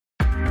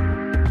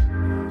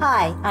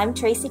Hi, I'm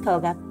Tracy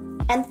Koga,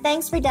 and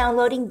thanks for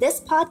downloading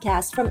this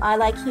podcast from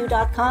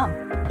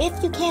ilikeyou.com.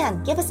 If you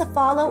can, give us a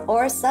follow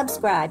or a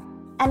subscribe.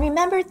 And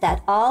remember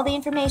that all the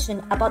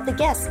information about the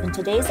guests in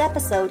today's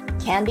episode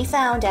can be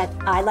found at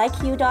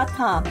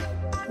ilikeyou.com.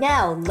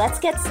 Now, let's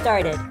get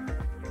started.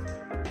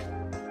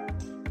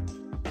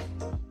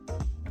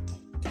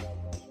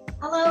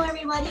 Hello,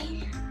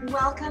 everybody.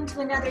 Welcome to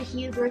another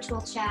Hugh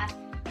Virtual Chat.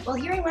 Well,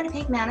 here in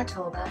Winnipeg,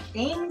 Manitoba,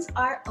 things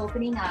are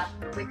opening up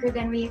quicker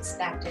than we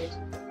expected,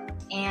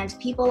 and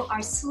people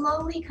are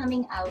slowly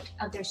coming out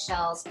of their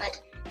shells,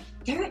 but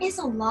there is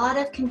a lot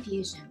of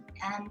confusion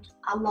and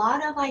a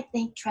lot of, I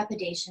think,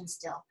 trepidation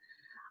still.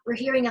 We're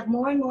hearing of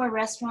more and more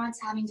restaurants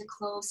having to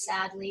close,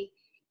 sadly,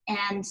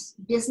 and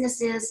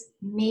businesses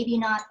maybe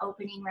not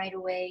opening right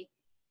away.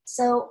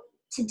 So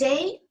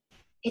today,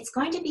 it's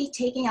going to be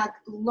taking a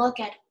look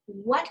at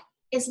what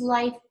is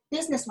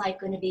business life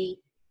going to be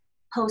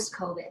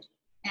post-COVID.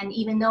 And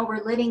even though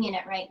we're living in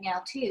it right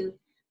now too,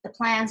 the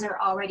plans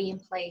are already in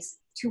place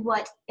to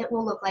what it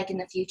will look like in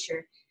the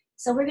future.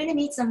 So we're going to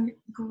meet some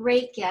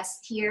great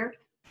guests here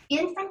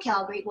from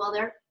Calgary. Well,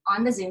 they're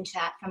on the Zoom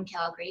chat from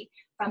Calgary,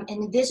 from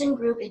Envision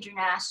Group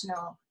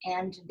International,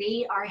 and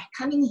they are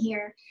coming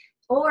here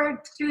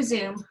or through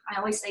Zoom. I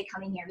always say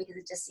coming here because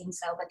it just seems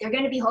so, but they're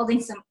going to be holding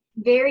some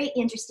very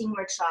interesting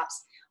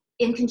workshops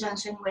in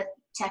conjunction with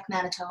Tech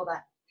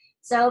Manitoba.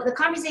 So the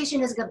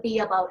conversation is going to be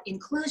about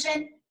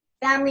inclusion,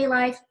 family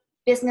life,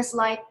 business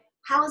life.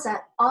 How is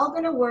that all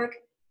going to work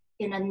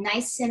in a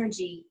nice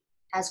synergy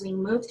as we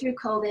move through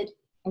COVID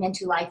and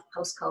into life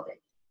post-COVID?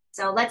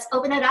 So let's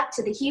open it up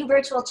to the Hugh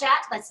Virtual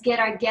Chat. Let's get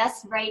our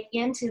guests right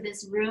into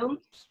this room,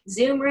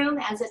 Zoom room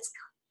as it's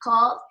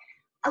called.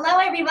 Hello,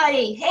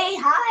 everybody. Hey,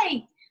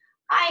 hi.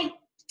 Hi.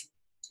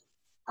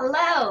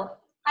 Hello.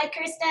 Hi,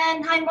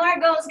 Kirsten. Hi,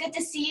 Margot. It's good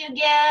to see you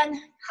again.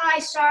 Hi,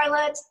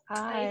 Charlotte.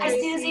 Hi. Hi,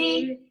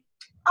 Susie.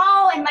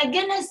 Oh, and my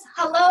goodness,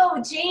 hello,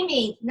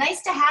 Jamie.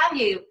 Nice to have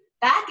you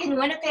back in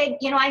Winnipeg.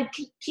 You know, I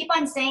keep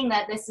on saying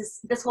that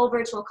this whole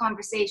virtual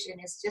conversation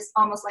is just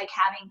almost like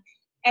having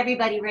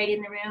everybody right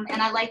in the room.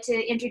 And I'd like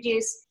to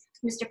introduce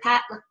Mr.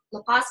 Pat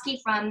Leposki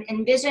from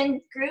Envision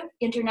Group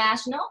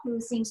International,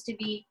 who seems to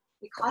be,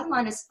 we caught him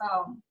on his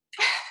phone.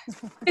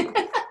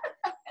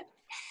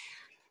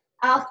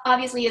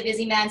 Obviously a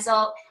busy man,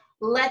 so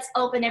let's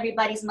open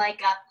everybody's mic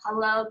up.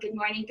 Hello, good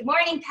morning. Good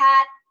morning,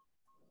 Pat.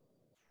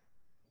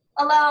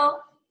 Hello,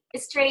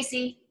 it's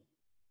Tracy.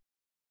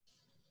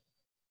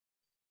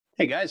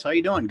 Hey guys, how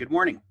you doing? Good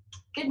morning.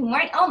 Good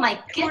morning. Oh my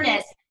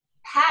goodness.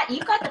 Pat,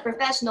 you've got the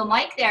professional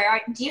mic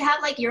there. Do you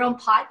have like your own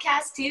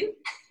podcast too?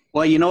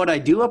 Well, you know what? I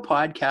do a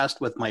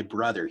podcast with my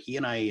brother. He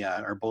and I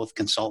are both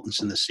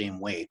consultants in the same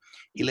way.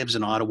 He lives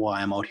in Ottawa.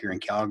 I'm out here in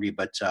Calgary,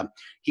 but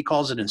he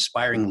calls it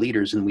Inspiring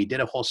Leaders, and we did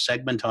a whole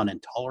segment on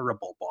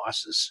intolerable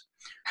bosses.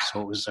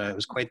 So it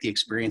was quite the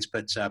experience.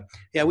 But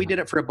yeah, we did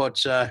it for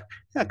about a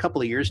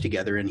couple of years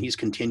together, and he's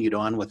continued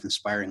on with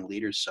Inspiring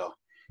Leaders. So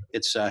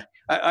it's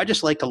I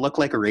just like to look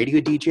like a radio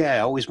DJ. I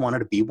always wanted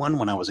to be one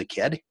when I was a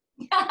kid.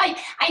 I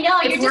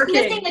know, you're just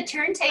missing the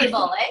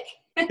turntable, eh?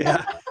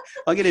 Yeah,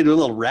 I'll get into a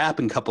little rap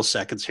in a couple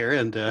seconds here.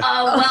 And oh,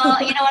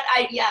 well, you know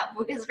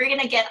what? Because we're going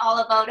to get all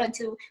about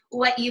into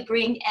what you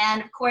bring.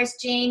 And of course,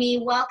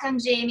 Jamie, welcome,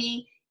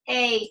 Jamie.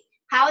 Hey,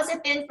 how has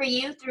it been for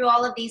you through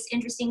all of these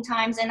interesting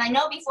times? And I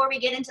know before we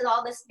get into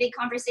all this big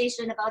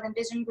conversation about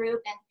Envision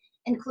Group and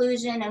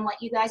inclusion and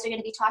what you guys are going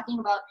to be talking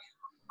about,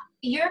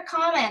 your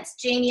comments,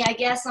 Jamie, I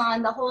guess,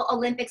 on the whole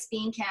Olympics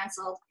being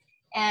canceled.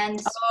 And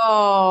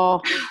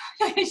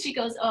she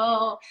goes,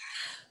 oh.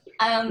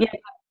 Yeah.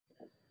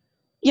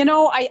 You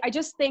know, I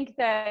just think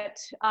that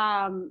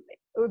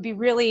it would be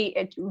really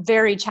a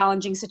very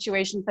challenging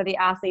situation for the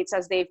athletes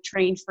as they've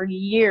trained for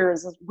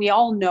years. As we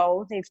all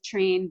know, they've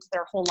trained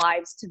their whole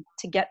lives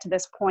to get to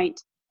this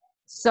point.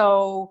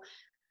 So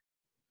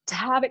to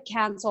have it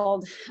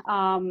canceled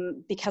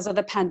because of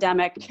the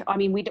pandemic, I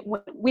mean,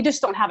 we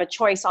just don't have a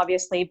choice,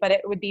 obviously, but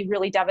it would be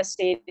really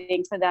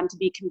devastating for them to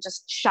be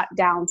just shut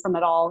down from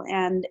it all.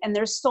 And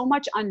there's so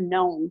much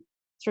unknown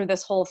through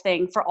this whole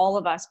thing for all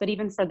of us, but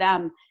even for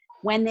them,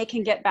 when they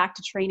can get back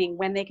to training,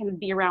 when they can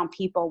be around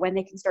people, when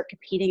they can start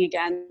competing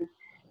again.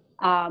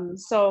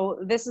 So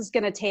this is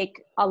going to take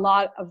a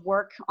lot of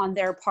work on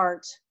their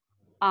part.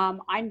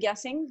 I'm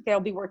guessing they'll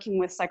be working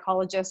with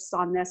psychologists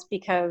on this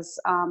because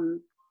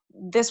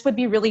this would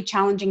be really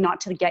challenging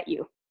not to get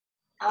you.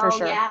 For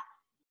sure. Yeah,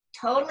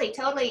 totally.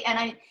 And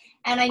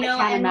I know,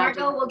 and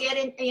Margot will get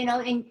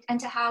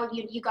into how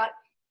you got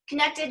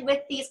connected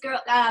with these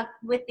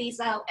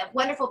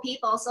wonderful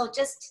people. So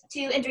just to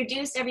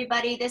introduce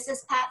everybody, this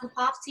is Pat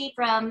Leposki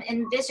from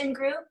Envision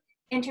Group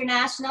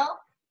International,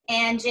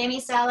 and Jamie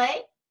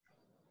Saleh,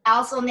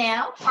 also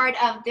now part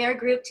of their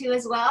group too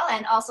as well,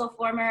 and also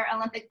former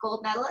Olympic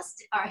gold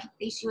medalist.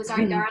 She was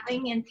our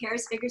darling in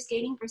pairs figure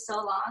skating for so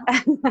long.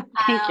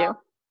 Thank you.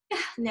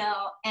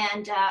 No,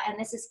 and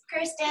this is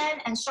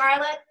Kirsten and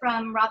Charlotte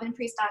from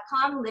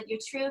robinpriest.com, Live Your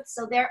Truth.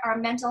 So they're our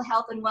mental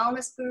health and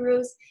wellness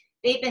gurus.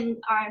 They've been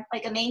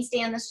like a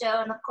mainstay on the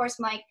show. And of course,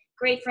 my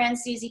great friend,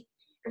 Susie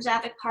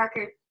Grajafik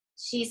Parker.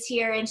 She's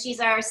here, and she's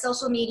our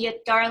social media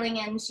darling,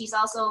 and she's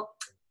also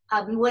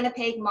a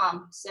Winnipeg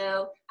mom.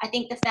 So I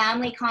think the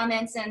family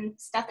comments and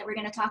stuff that we're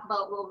going to talk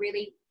about will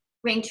really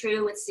ring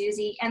true with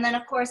Susie. And then,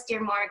 of course,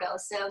 dear Margot.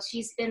 So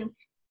she's been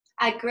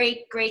a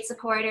great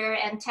supporter,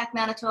 and Tech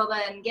Manitoba,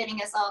 and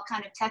getting us all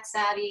kind of tech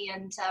savvy,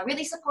 and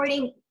really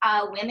supporting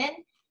women.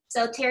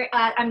 So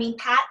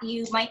Pat,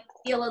 you might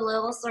feel a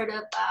little sort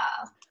of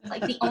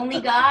like the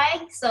only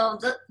guy. So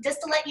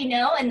just to let you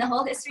know, in the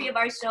whole history of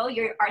our show,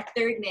 you're our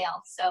third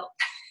male. So.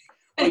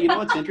 Well, you know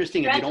what's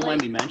interesting, if you don't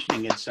mind me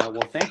mentioning, it's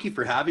well, thank you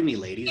for having me,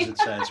 ladies.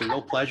 It's a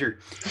real pleasure.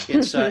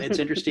 It's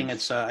interesting.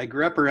 I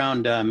grew up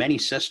around many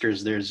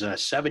sisters. There's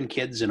 7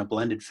 kids in a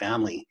blended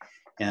family,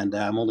 and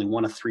I'm only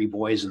one of 3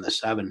 boys in the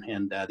 7.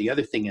 And the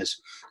other thing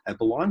is, I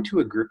belong to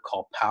a group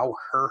called Pow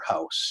Her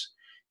House,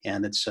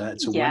 and it's a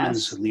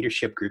women's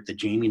leadership group that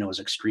Jamie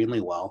knows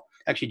extremely well.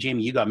 Actually,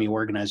 Jamie, you got me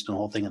organized in the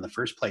whole thing in the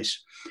first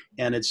place,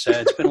 and it's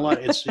been a lot.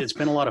 It's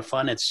been a lot of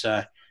fun. It's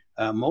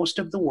most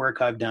of the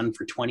work I've done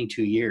for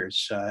 22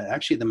 years,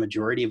 actually the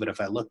majority of it,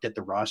 if I looked at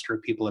the roster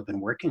of people I've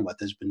been working with,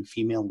 has been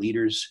female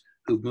leaders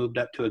who've moved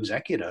up to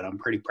executive. And I'm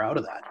pretty proud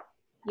of that.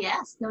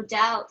 Yes, no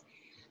doubt.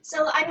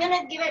 So I'm going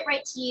to give it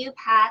right to you,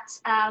 Pat,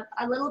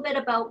 a little bit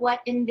about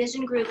what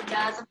Envision Group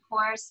does, of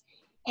course,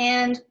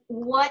 and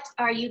what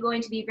are you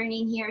going to be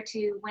bringing here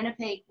to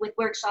Winnipeg with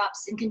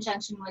workshops in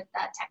conjunction with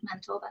Tech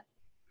Manitoba?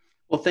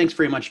 Well, thanks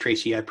very much,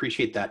 Tracy. I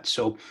appreciate that.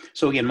 So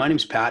again, my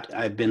name's Pat.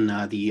 I've been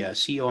the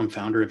CEO and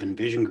founder of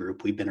Envision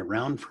Group. We've been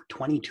around for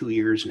 22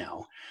 years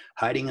now,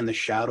 hiding in the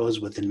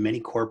shadows within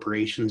many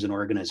corporations and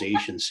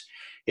organizations.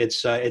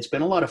 It's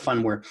been a lot of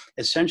fun, where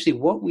essentially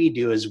what we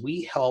do is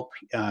we help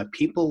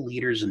people,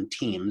 leaders, and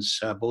teams,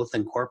 both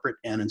in corporate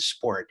and in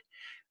sport,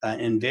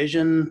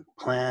 envision,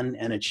 plan,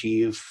 and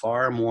achieve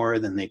far more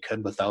than they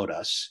could without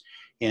us.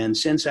 And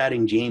since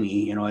adding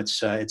Jamie, you know,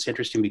 it's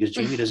interesting because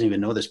Jamie doesn't even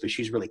know this, but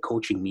she's really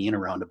coaching me in a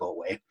roundabout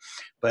way.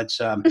 But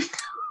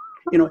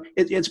you know,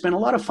 it's been a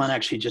lot of fun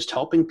actually, just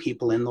helping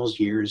people in those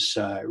years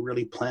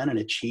really plan and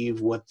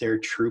achieve what their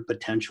true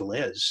potential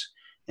is.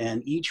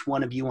 And each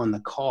one of you on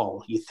the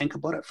call, you think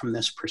about it from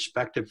this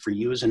perspective for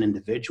you as an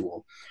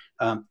individual.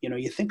 You know,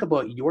 you think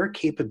about your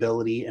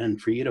capability,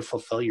 and for you to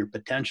fulfill your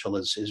potential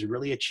is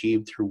really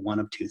achieved through one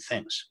of 2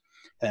 things.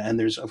 And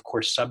there's, of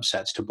course,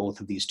 subsets to both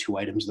of these 2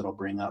 items that I'll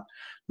bring up.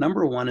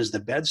 Number 1 is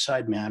the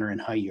bedside manner and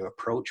how you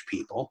approach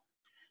people.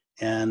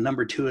 And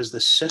number 2 is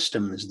the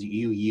systems that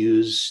you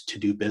use to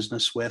do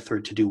business with, or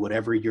to do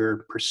whatever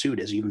your pursuit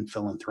is, even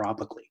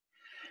philanthropically.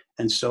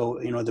 And so,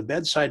 you know, the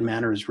bedside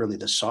manner is really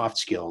the soft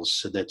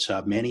skills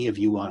that many of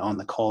you on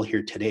the call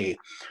here today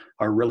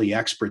are really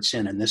experts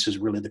in. And this is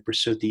really the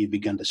pursuit that you've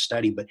begun to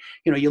study. But,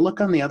 you know, you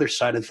look on the other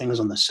side of things,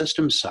 on the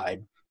systems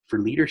side, for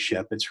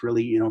leadership, it's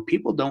really, you know,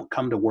 people don't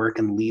come to work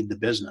and lead the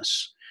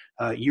business.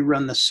 You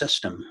run the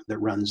system that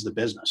runs the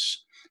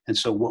business. And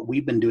so what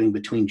we've been doing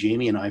between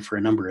Jamie and I for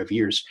a number of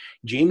years,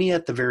 Jamie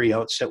at the very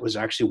outset was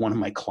actually one of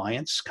my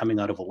clients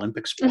coming out of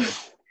Olympic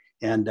sport.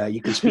 And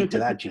you can speak to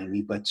that,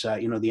 Jamie. But,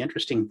 you know, the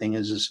interesting thing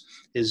is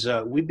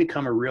we've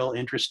become a real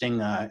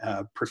interesting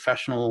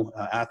professional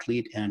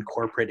athlete and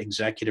corporate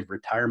executive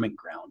retirement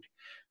ground,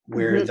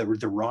 where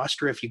the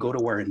roster, if you go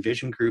to our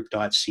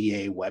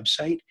envisiongroup.ca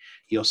website,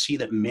 you'll see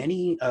that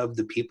many of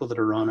the people that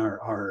are on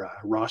our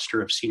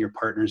roster of senior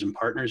partners and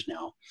partners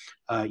now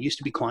used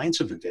to be clients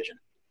of Envision.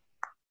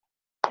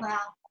 Wow.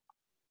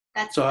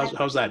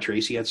 How's that,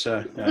 Tracy? That's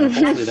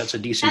hopefully that's a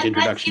decent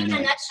introduction. That's you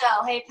in a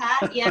nutshell. Hey,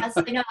 Pat. Yes,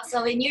 I know.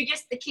 So, and you're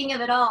just the king of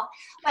it all.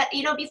 But,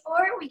 you know,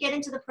 before we get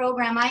into the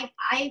program, I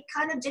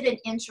kind of did an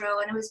intro,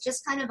 and it was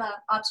just kind of an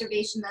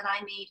observation that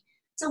I made.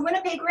 So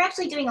Winnipeg, we're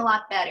actually doing a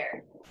lot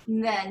better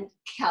than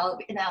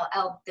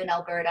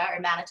Alberta or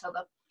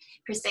Manitoba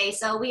per se.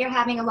 So we are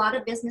having a lot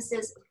of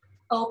businesses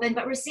open,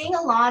 but we're seeing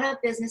a lot of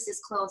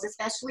businesses close,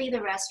 especially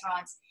the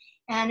restaurants.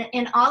 And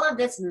in all of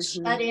this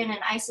shut-in and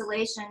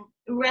isolation,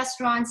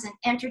 restaurants and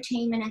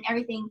entertainment and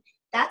everything,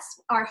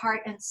 that's our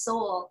heart and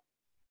soul.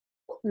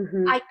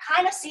 I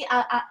kind of see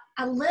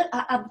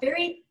a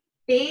very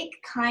big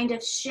kind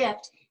of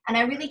shift. And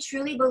I really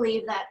truly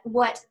believe that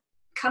what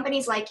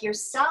companies like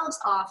yourselves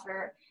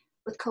offer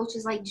with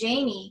coaches like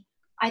Jamie,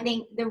 I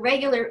think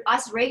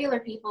us regular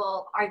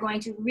people are going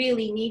to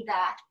really need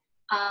that.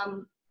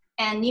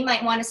 And you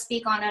might want to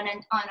speak on it,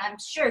 I'm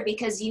sure,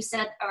 because you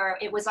said, or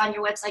it was on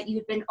your website,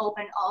 you've been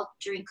open all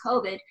during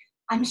COVID.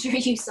 I'm sure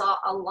you saw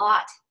a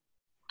lot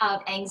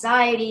of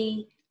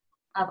anxiety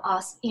of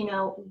us, you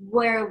know,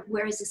 where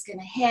is this going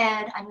to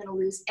head? I'm going to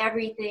lose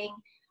everything.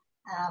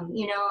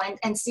 You know,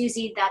 and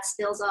Susie, that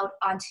spills out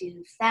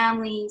onto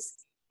families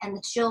and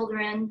the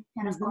children.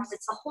 And of course,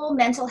 it's the whole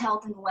mental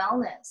health and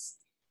wellness.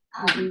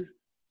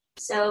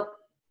 So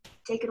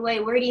take it away.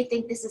 Where do you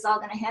think this is all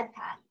going to head,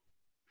 Pat?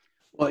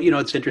 Well,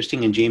 it's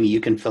interesting, and Jamie, you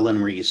can fill in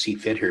where you see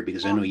fit here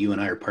because I know you and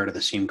I are part of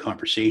the same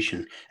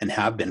conversation and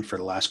have been for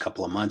the last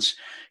couple of months.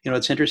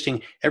 It's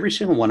interesting. Every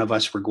single one of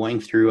us, we're going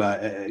through,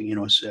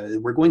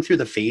 we're going through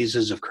the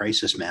phases of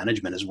crisis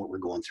management is what we're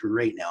going through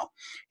right now.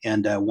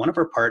 And one of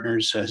our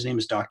partners, his name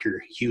is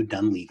Dr. Hugh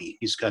Dunleavy.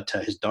 He's got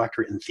his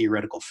doctorate in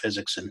theoretical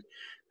physics and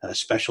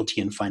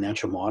specialty in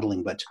financial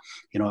modeling, but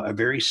a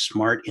very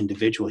smart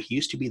individual. He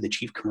used to be the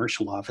chief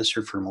commercial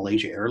officer for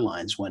Malaysia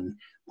Airlines when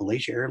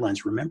Malaysia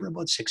Airlines, remember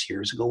about 6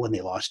 years ago when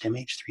they lost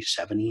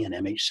MH370 and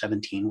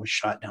MH17 was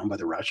shot down by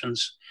the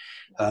Russians?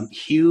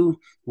 Hugh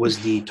was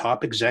the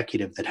top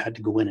executive that had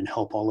to go in and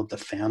help all of the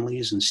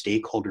families and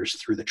stakeholders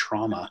through the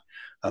trauma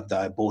of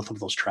both of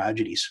those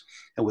tragedies.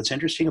 And what's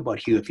interesting about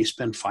Hugh, if you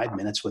spend 5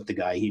 minutes with the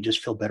guy, you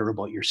just feel better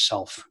about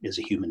yourself as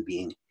a human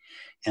being.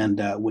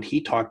 And what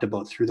he talked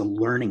about through the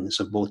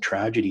learnings of both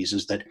tragedies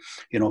is that,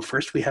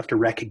 first we have to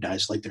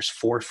recognize, like there's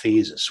 4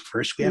 phases.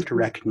 First, we have to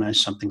recognize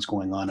something's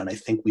going on. And I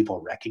think we've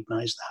all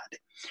recognized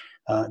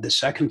that. The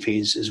second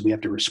phase is we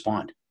have to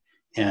respond.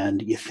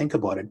 And you think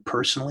about it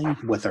personally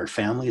with our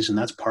families, and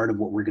that's part of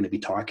what we're going to be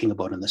talking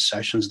about in the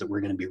sessions that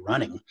we're going to be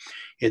running.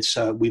 It's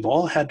we've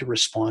all had to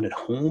respond at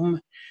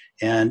home.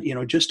 And,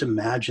 just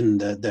imagine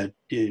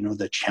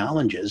the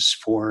challenges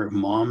for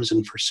moms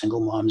and for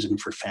single moms and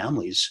for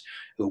families.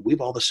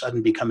 We've all of a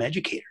sudden become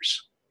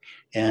educators.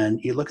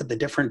 And you look at the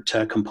different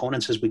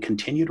components as we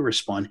continue to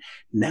respond.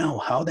 Now,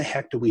 how the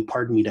heck do we,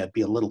 pardon me to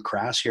be a little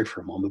crass here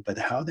for a moment, but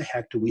how the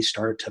heck do we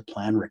start to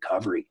plan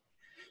recovery?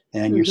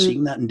 And you're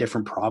seeing that in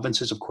different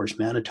provinces. Of course,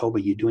 Manitoba,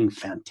 you're doing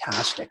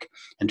fantastic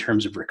in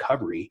terms of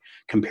recovery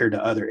compared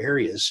to other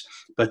areas.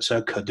 But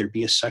could there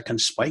be a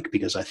second spike?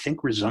 Because I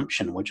think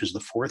resumption, which is the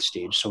 4th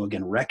stage. So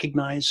again,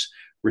 recognize,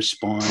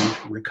 respond,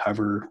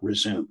 recover,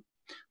 resume.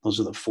 Those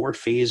are the 4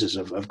 phases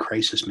of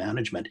crisis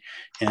management,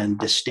 and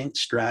distinct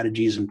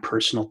strategies and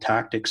personal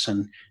tactics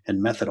and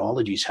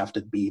methodologies have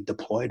to be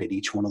deployed at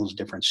each one of those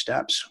different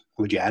steps.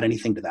 Would you add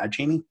anything to that,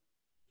 Jamie?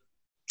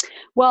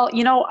 Well,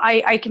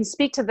 I can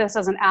speak to this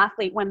as an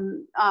athlete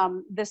when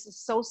this is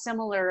so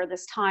similar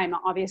this time.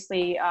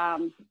 Obviously,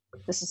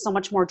 this is so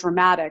much more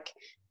dramatic,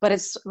 but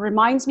it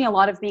reminds me a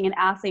lot of being an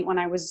athlete when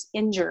I was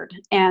injured,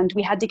 and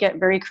we had to get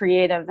very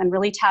creative and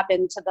really tap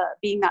into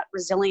being that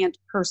resilient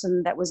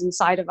person that was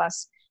inside of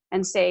us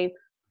and say,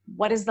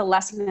 what is the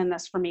lesson in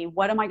this for me?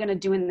 What am I going to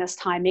do in this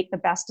time? Make the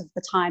best of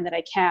the time that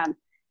I can.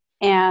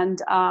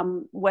 And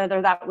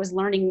whether that was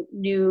learning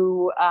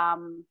new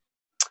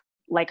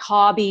like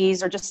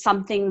hobbies or just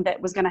something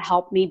that was going to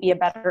help me be a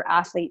better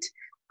athlete.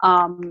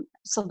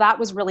 So that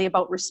was really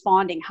about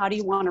responding. How do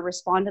you want to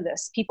respond to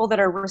this? People that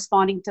are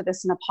responding to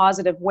this in a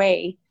positive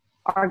way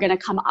are going to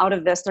come out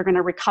of this. They're going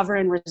to recover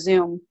and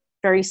resume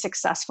very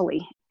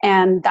successfully.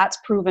 And that's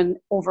proven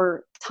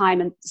over time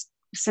and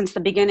since the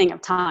beginning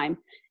of time.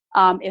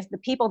 If the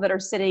people that are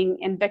sitting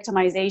in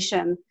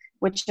victimization,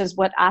 which is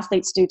what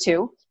athletes do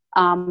too,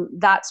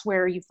 that's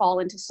where you fall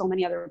into so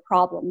many other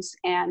problems,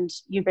 and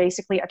you're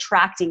basically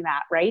attracting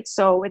that, right?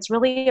 So it's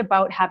really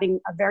about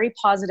having a very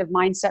positive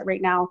mindset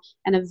right now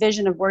and a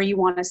vision of where you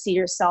want to see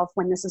yourself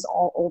when this is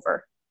all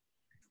over.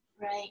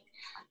 Right.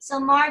 So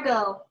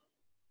Margot,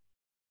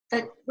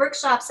 the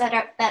workshops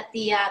that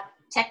the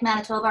Tech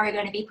Manitoba are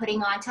going to be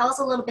putting on, tell us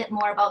a little bit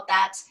more about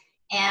that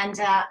and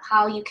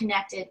how you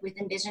connected with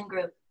Envision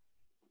Group.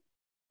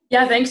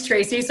 Yeah, thanks,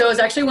 Tracy. So it was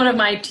actually one of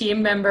my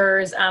team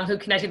members who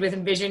connected with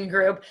Envision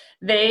Group.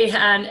 They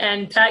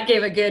and Pat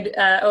gave a good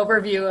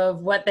overview of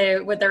what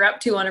they're up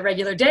to on a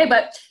regular day.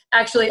 But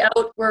actually,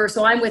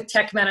 so I'm with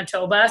Tech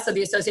Manitoba, so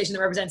the association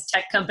that represents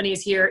tech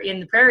companies here in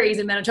the prairies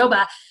in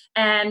Manitoba,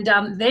 and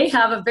they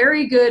have a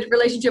very good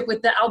relationship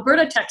with the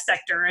Alberta tech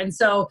sector. And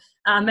so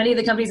many of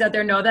the companies out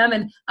there know them.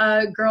 And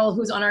a girl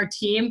who's on our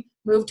team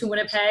moved to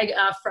Winnipeg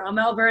from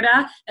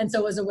Alberta, and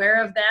so was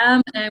aware of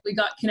them, and we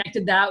got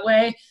connected that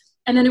way.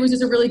 And then it was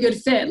just a really good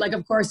fit. Like,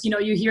 of course,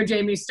 you hear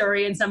Jamie's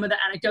story and some of the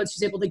anecdotes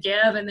she's able to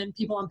give, and then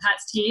people on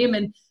Pat's team.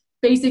 And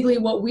basically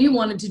what we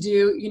wanted to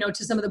do,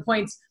 to some of the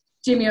points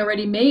Jamie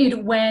already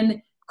made,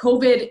 when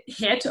COVID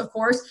hit, of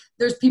course,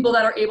 there's people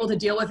that are able to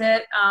deal with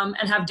it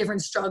and have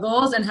different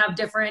struggles and have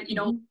different,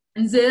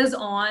 lenses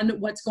on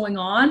what's going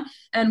on.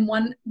 And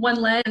one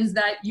lens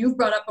that you've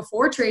brought up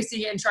before,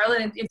 Tracy and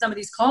Charlotte, in some of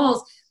these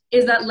calls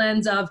is that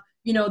lens of,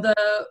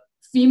 the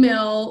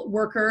female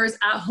workers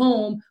at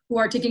home who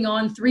are taking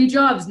on 3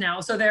 jobs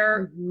now. So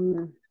they're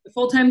a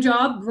full-time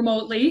job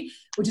remotely,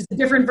 which is a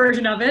different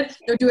version of it.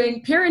 They're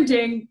doing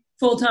parenting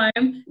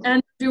full-time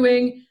and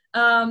doing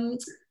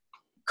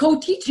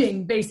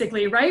co-teaching,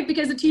 basically, right?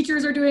 Because the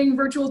teachers are doing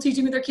virtual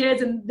teaching with their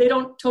kids and they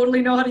don't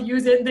totally know how to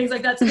use it and things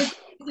like that. So they're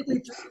basically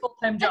 3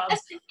 full-time jobs.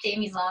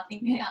 Jamie's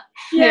laughing.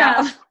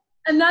 Yeah.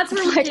 And that's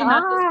where we came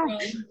at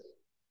this from.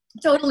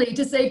 Totally,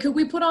 to say, could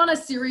we put on a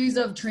series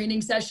of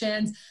training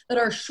sessions that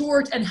are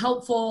short and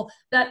helpful,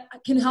 that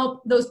can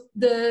help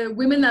the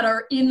women that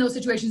are in those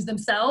situations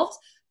themselves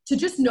to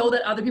just know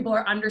that other people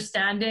are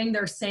understanding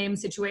their same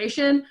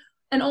situation.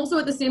 And also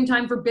at the same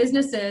time for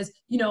businesses,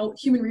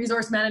 human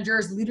resource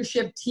managers,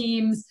 leadership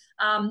teams,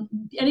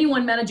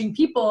 anyone managing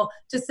people,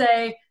 to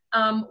say,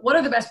 what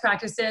are the best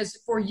practices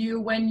for you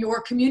when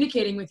you're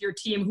communicating with your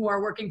team who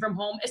are working from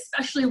home,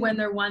 especially when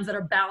they're ones that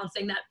are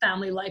balancing that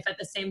family life at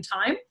the same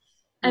time?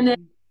 And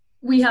then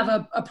we have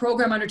a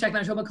program under Tech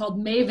Manitoba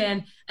called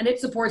Maven, and it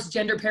supports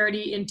gender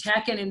parity in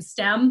tech and in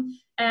STEM.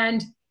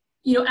 And,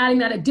 you know, adding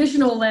that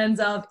additional lens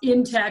of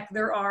in tech,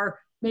 there are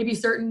maybe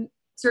certain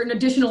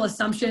additional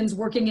assumptions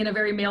working in a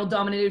very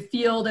male-dominated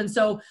field. And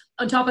so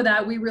on top of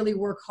that, we really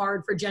work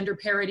hard for gender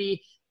parity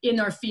in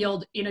our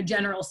field in a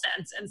general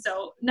sense. And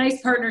so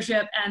nice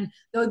partnership. And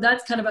though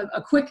that's kind of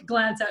a quick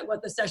glance at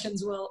what the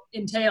sessions will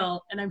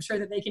entail, and I'm sure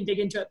that they can dig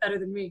into it better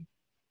than me.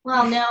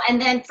 Well, no, and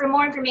then for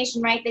more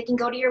information, right, they can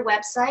go to your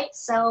website.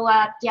 So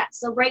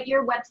so write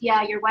your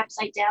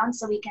website down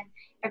so we can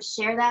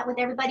share that with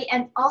everybody.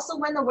 And also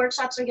when the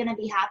workshops are going to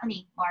be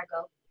happening,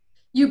 Margot.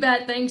 You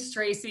bet. Thanks,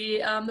 Tracy.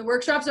 The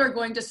workshops are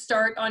going to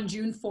start on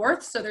June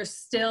 4th. So there's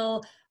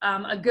still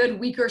a good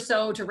week or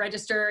so to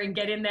register and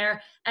get in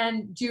there.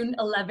 And June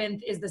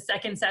 11th is the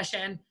second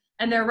session.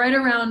 And they're right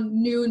around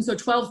noon, so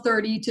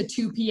 12:30 to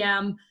 2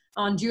 p.m.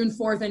 on June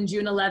 4th and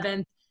June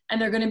 11th.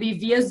 And they're going to be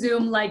via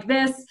Zoom like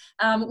this,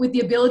 with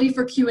the ability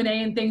for Q&A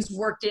and things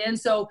worked in.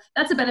 So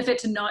that's a benefit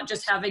to not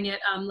just having it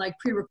like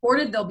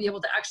pre-recorded. They'll be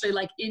able to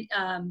actually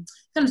kind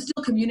of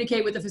still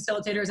communicate with the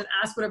facilitators and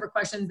ask whatever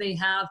questions they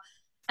have.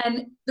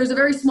 And there's a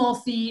very small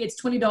fee.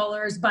 It's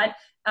 $20, but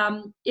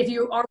if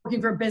you are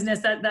working for a business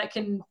that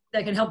can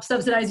help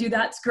subsidize you,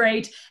 that's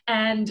great.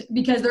 And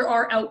because there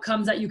are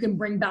outcomes that you can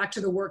bring back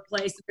to the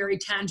workplace very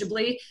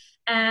tangibly.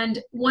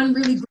 And one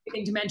really great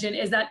thing to mention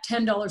is that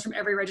 $10 from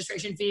every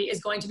registration fee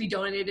is going to be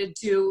donated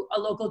to a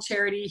local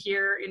charity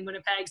here in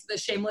Winnipeg, the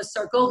Shameless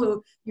Circle,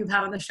 who you've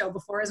had on the show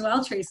before as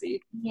well,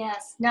 Tracy.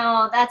 Yes,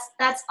 no,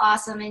 that's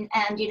awesome.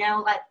 And you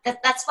know what,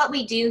 that's what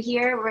we do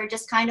here. We're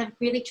just kind of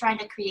really trying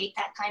to create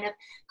that kind of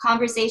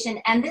conversation.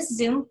 And this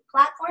Zoom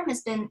platform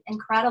has been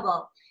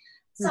incredible.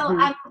 So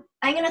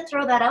I'm going to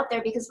throw that out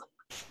there because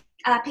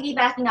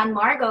piggybacking on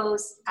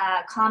Margot's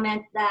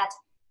comment that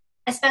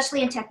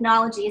especially in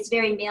technology, it's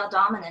very male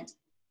dominant.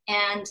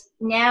 And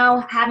now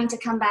having to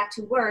come back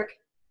to work,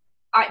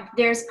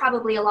 there's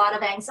probably a lot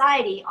of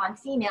anxiety on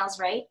females,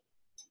 right?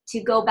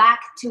 To go back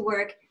to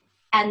work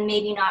and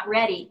maybe not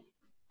ready.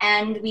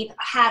 And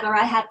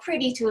I had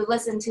privy to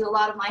listen to a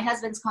lot of my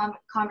husband's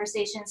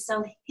conversations.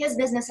 So his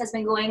business has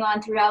been going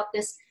on throughout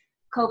this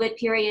COVID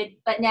period,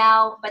 but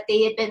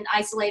they had been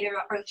isolated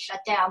or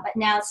shut down. But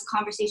now it's a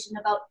conversation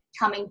about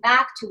coming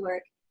back to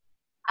work.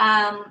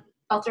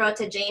 I'll throw it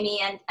to Jamie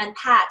and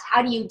Pat.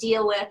 How do you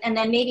deal with, and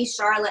then maybe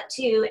Charlotte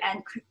too,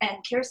 and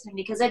Kirsten,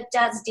 because it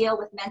does deal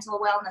with mental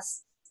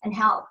wellness and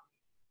health.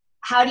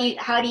 How do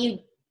you,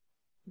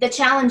 the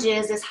challenge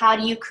is how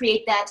do you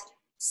create that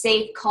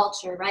safe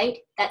culture, right?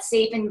 That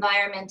safe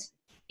environment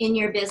in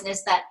your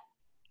business that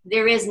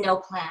there is no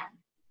plan.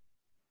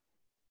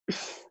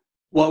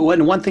 Well,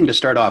 one thing to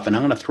start off, and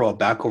I'm going to throw it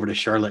back over to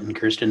Charlotte and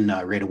Kirsten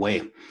right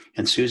away.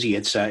 And Susie,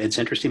 it's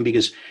interesting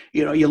because,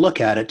 you know, you look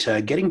at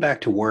it, getting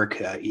back to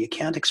work, you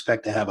can't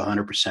expect to have a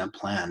 100%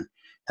 plan.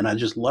 And I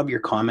just love your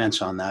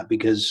comments on that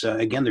because,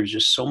 again, there's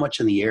just so much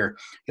in the air.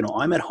 You know,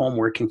 I'm at home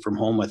working from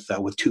home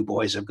with two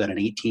boys. I've got an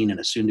 18 and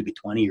a soon-to-be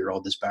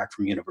 20-year-old that's back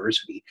from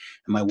university.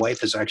 And my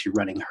wife is actually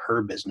running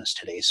her business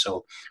today.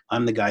 So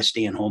I'm the guy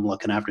staying home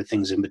looking after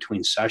things in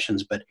between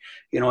sessions. But,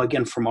 you know,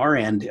 again, from our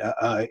end,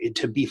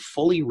 to be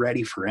fully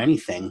ready for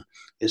anything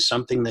is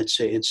something that's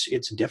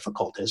it's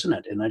difficult, isn't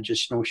it? And I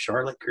just know,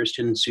 Charlotte,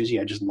 Kirsten, and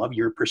Susie, I just love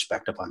your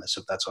perspective on this,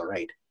 if that's all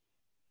right.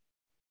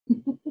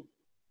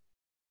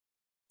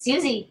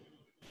 Susie.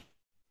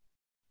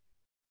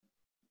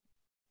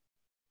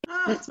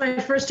 It's my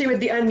first day with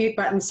the unmute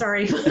button,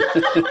 sorry.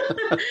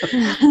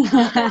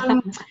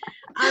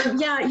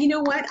 Yeah, you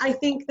know what? I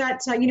think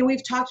that, you know,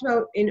 we've talked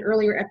about in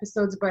earlier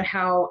episodes about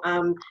how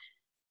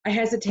I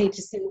hesitate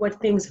to say what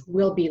things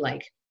will be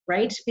like,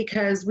 right?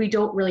 Because we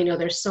don't really know.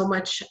 There's so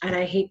much, and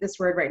I hate this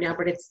word right now,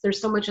 but there's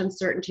so much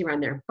uncertainty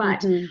around there.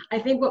 But I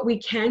think what we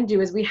can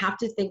do is we have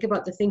to think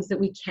about the things that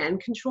we can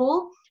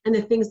control and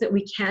the things that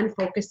we can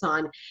focus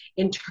on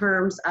in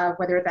terms of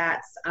whether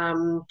that's,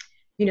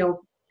 you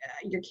know,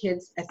 your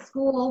kids at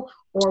school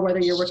or whether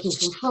you're working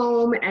from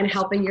home and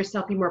helping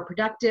yourself be more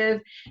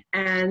productive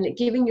and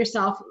giving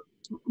yourself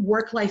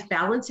work-life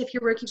balance if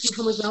you're working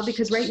from home as well.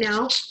 Because right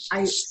now,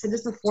 I said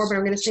this before, but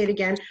I'm going to say it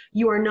again,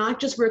 you are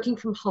not just working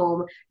from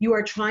home, you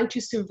are trying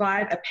to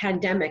survive a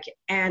pandemic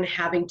and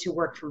having to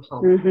work from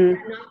home.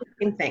 They're not the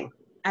same thing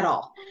at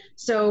all.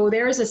 So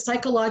there is a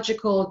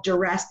psychological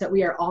duress that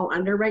we are all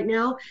under right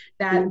now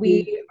that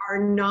we are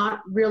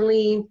not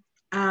really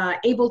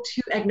able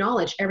to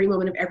acknowledge every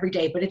moment of every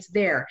day, but it's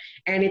there.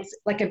 And it's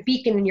like a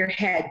beacon in your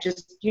head,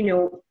 just, you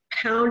know,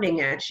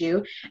 pounding at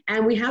you.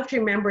 And we have to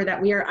remember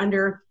that we are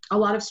under a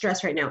lot of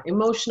stress right now,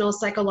 emotional,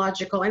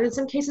 psychological, and in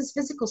some cases,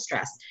 physical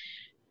stress.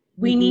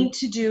 We need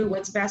to do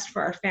what's best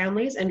for our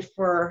families and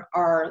for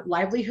our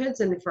livelihoods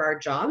and for our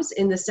jobs,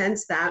 in the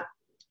sense that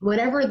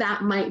whatever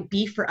that might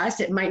be for us.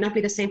 It might not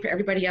be the same for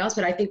everybody else,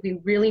 but I think we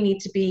really need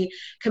to be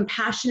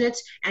compassionate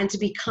and to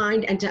be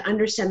kind and to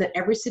understand that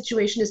every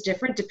situation is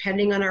different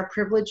depending on our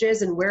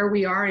privileges and where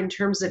we are in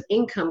terms of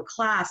income,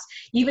 class,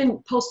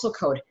 even postal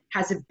code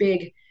has a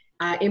big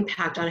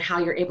impact on how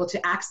you're able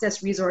to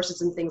access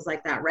resources and things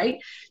like that, right?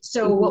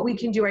 So what we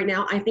can do right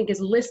now, I think,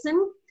 is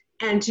listen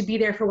and to be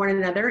there for one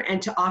another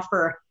and to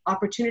offer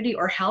opportunity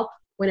or help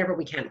whenever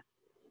we can.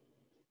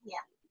 Yeah,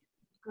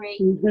 great.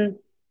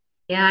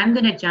 Yeah, I'm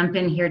going to jump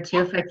in here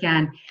too if I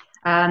can.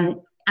 I'm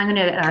going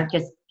to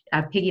just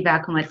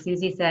piggyback on what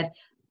Susie said.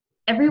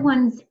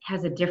 Everyone's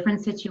has a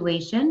different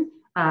situation.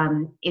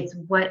 It's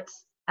what,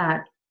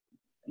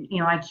 you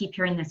know, I keep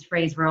hearing this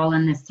phrase, we're all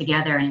in this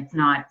together, and it's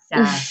not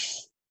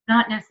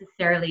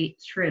necessarily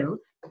true.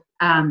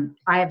 I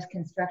have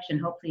construction.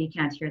 Hopefully you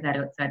can't hear that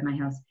outside my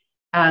house.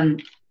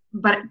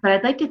 But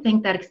I'd like to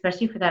think that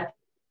especially for that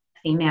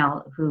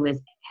female who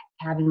is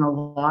having a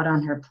lot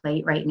on her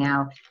plate right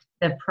now,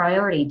 the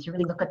priority to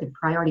really look at the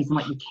priorities and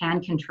what you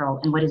can control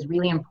and what is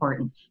really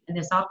important, and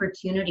this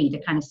opportunity to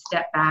kind of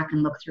step back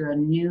and look through a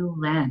new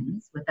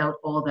lens without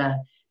all the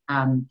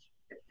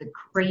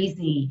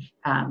crazy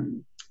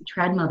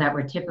treadmill that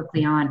we're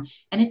typically on.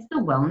 And it's the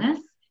wellness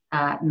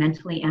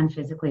mentally and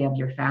physically of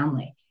your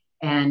family.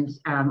 And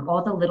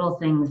all the little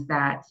things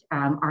that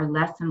are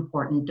less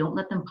important, don't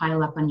let them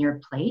pile up on your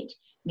plate.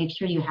 Make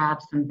sure you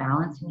have some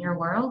balance in your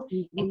world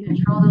and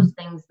control those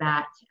things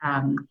that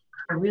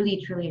are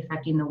really truly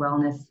affecting the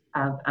wellness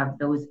of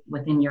those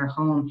within your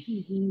home.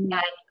 And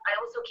I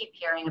also keep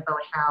hearing about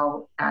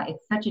how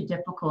it's such a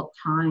difficult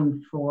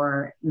time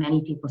for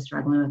many people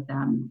struggling with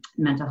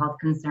mental health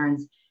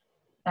concerns.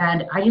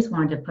 And I just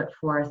wanted to put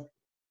forth,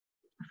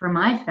 for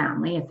my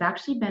family, it's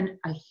actually been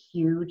a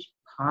huge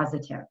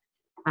positive.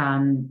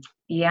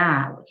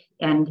 Yeah,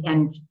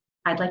 and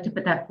I'd like to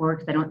put that forward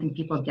because I don't think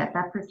people get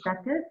that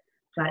perspective.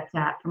 But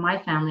for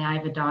my family, I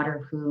have a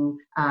daughter who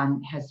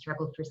has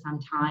struggled for some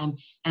time,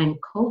 and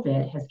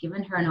COVID has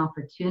given her an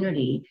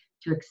opportunity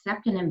to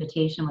accept an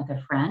invitation with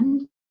a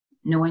friend,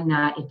 knowing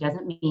that it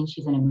doesn't mean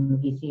she's in a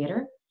movie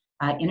theater,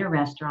 in a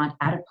restaurant,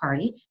 at a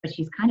party, but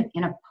she's kind of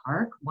in a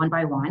park,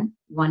 one-on-one,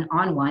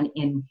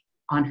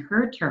 on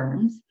her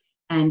terms.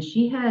 And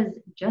she has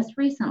just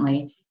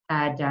recently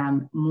had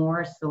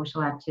more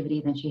social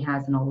activity than she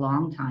has in a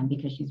long time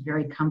because she's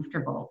very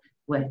comfortable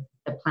with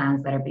the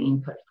plans that are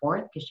being put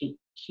forth because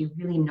she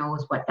really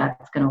knows what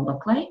that's going to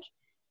look like.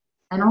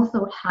 And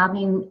also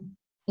having,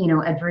 you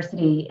know,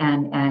 adversity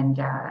and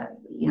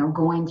you know,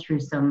 going through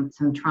some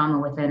trauma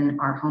within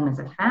our home as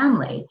a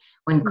family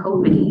when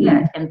COVID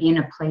hit, and being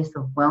a place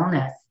of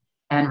wellness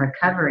and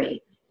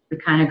recovery, we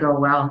kind of go,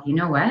 well, you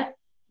know what?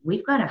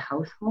 We've got a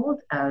household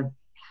of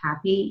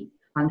happy,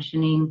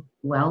 functioning,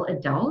 well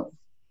adults.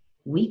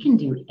 We can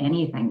do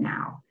anything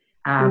now.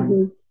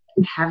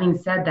 Having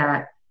said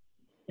that,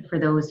 for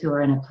those who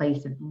are in a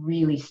place of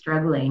really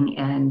struggling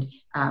and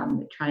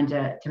trying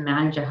to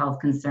manage a health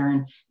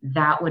concern,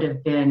 that would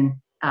have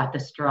been the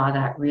straw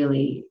that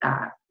really,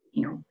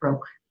 you know,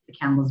 broke the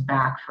camel's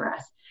back for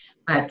us.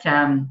 But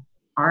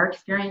our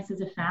experience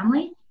as a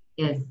family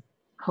is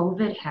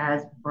COVID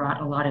has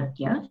brought a lot of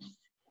gifts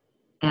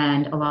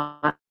and a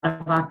lot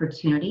of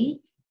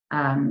opportunity,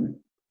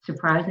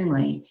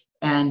 surprisingly.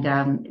 And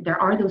there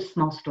are those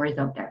small stories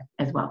out there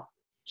as well.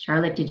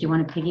 Charlotte, did you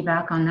want to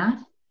piggyback on that?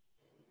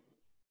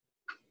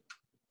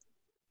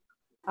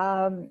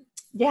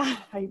 Yeah,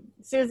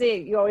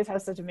 Susie, you always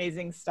have such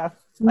amazing stuff.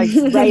 Like,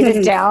 write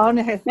it down.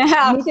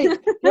 You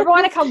ever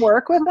want to come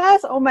work with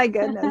us? Oh my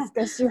goodness,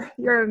 because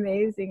you're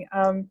amazing.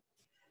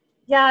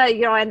 Yeah,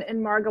 you know,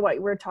 and Margot, what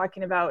we're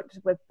talking about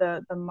with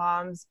the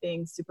moms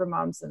being super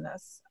moms in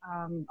this,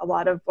 a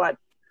lot of what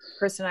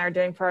Chris and I are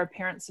doing for our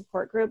parent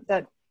support group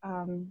that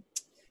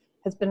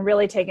has been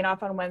really taken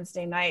off on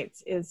Wednesday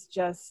nights is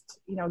just,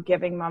 you know,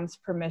 giving moms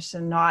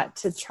permission not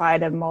to try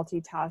to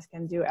multitask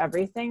and do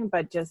everything,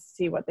 but just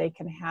see what they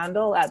can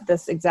handle at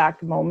this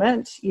exact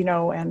moment, you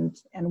know,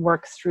 and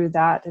work through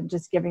that, and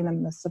just giving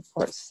them the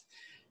supports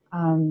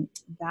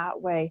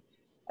that way.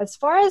 As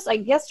far as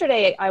like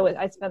yesterday,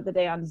 I spent the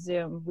day on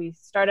Zoom. We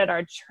started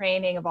our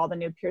training of all the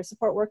new peer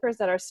support workers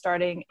that are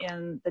starting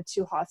in the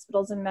 2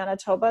 hospitals in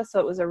Manitoba.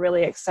 So it was a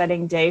really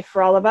exciting day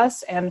for all of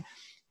us. And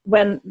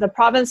when the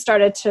province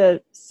started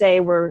to say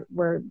we're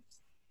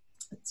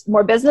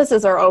more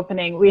businesses are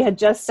opening, we had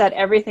just set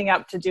everything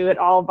up to do it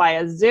all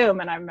via Zoom.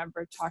 And I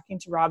remember talking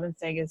to Robin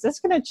saying, is this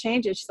going to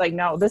change it? She's like,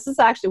 no, this is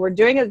actually, we're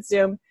doing it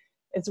Zoom.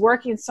 It's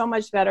working so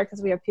much better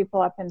because we have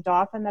people up in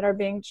Dauphin that are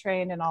being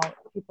trained and all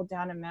people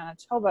down in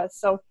Manitoba.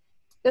 So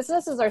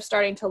businesses are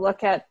starting to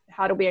look at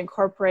how do we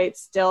incorporate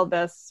still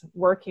this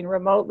working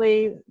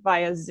remotely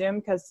via Zoom,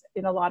 because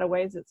in a lot of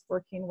ways it's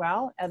working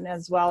well, and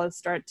as well as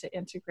start to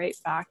integrate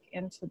back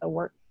into the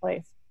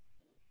workplace.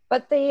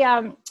 But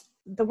the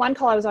one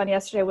call I was on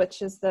yesterday,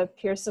 which is the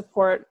peer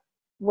support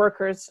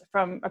workers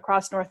from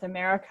across North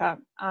America,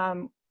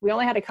 we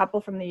only had a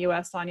couple from the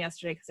US on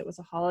yesterday because it was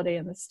a holiday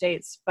in the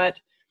States, but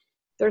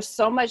there's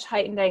so much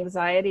heightened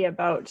anxiety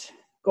about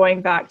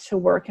going back to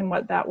work and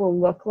what that will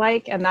look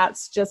like. And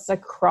that's just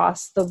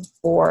across the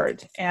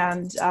board.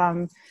 And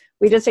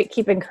we just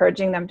keep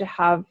encouraging them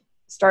to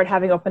start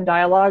having open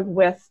dialogue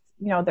with,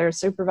 their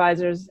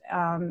supervisors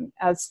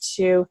as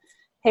to,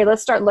 hey,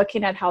 let's start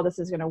looking at how this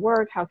is going to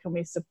work. How can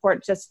we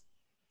support? Just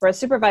for a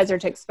supervisor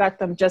to expect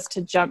them just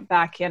to jump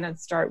back in and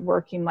start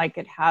working like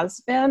it has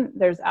been,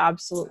 there's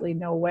absolutely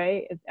no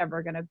way it's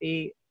ever going to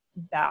be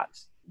that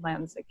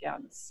lens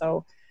again.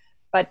 So,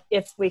 but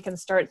if we can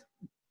start,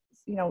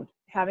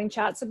 having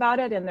chats about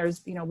it, and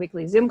there's,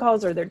 weekly Zoom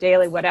calls or their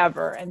daily,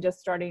 whatever, and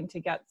just starting to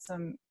get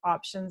some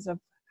options of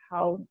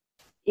how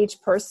each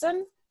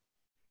person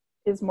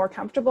is more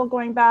comfortable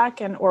going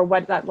back or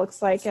what that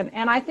looks like. And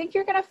I think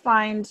you're going to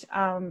find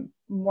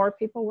more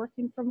people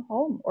working from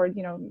home, or,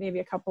 maybe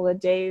a couple of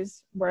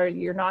days where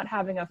you're not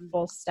having a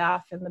full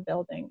staff in the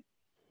building.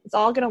 It's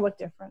all going to look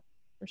different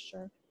for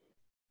sure.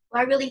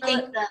 Well, I really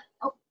think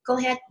go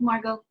ahead,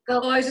 Margot.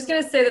 Go. Oh, I was just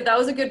going to say that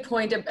was a good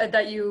point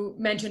that you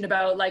mentioned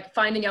about like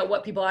finding out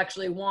what people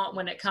actually want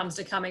when it comes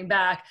to coming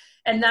back.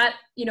 And that,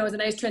 is a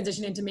nice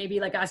transition into maybe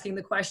like asking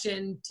the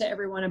question to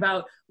everyone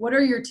about what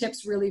are your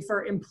tips really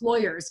for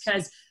employers?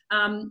 Because,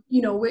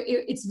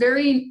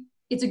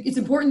 it's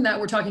important that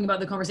we're talking about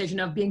the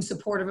conversation of being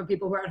supportive of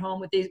people who are at home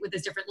with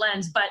this different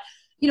lens. But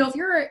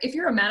if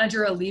you're a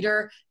manager, a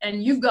leader,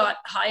 and you've got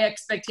high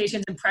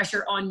expectations and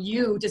pressure on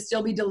you to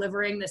still be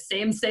delivering the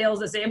same sales,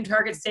 the same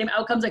targets, same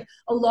outcomes, like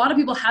a lot of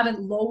people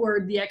haven't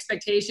lowered the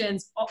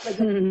expectations,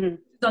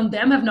 on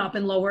them have not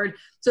been lowered.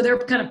 So they're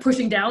kind of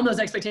pushing down those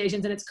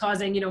expectations, and it's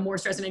causing, more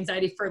stress and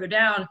anxiety further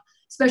down,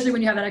 especially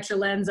when you have that extra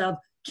lens of,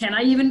 can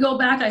I even go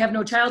back? I have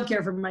no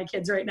childcare for my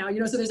kids right now.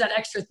 So there's that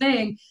extra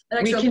thing.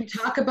 We can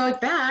talk about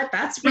that.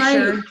 That's for right.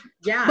 Sure.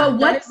 Yeah. But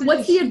what's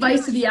the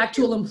advice to the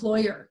actual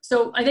employer?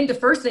 So I think the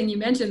first thing you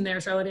mentioned there,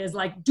 Charlotte, is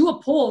like do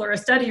a poll or a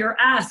study or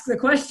ask the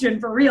question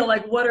for real.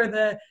 Like, what are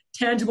the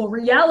tangible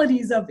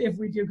realities of if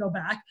we do go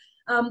back?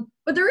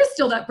 But there is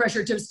still that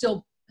pressure to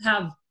still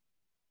have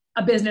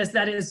a business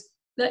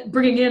that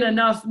bringing in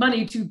enough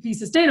money to be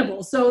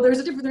sustainable. So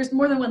there's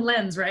more than one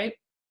lens, right?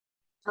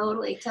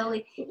 Totally.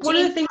 One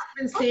of the things I've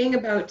been saying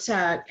about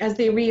as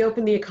they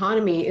reopen the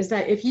economy is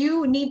that if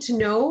you need to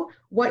know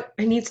what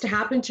needs to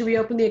happen to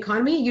reopen the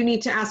economy, you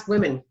need to ask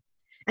women.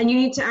 And you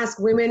need to ask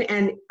women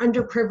and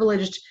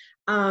underprivileged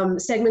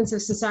segments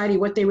of society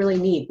what they really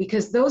need,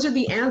 because those are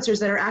the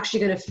answers that are actually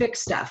going to fix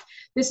stuff.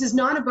 This is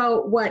not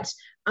about what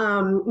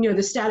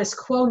the status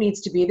quo needs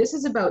to be. This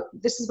is about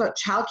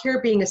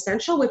childcare being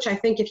essential, which I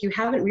think if you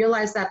haven't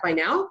realized that by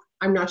now,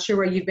 I'm not sure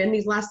where you've been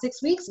these last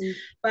 6 weeks,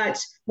 but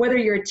whether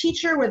you're a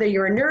teacher, whether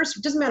you're a nurse,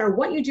 it doesn't matter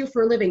what you do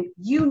for a living,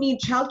 you need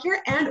childcare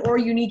or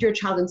you need your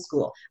child in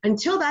school.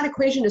 Until that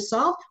equation is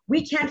solved,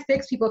 we can't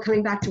fix people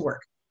coming back to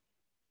work.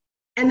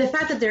 And the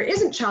fact that there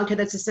isn't childcare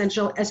that's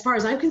essential, as far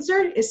as I'm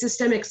concerned, is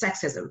systemic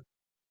sexism.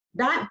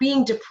 That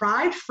being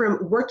deprived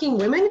from working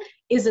women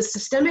is a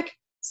systemic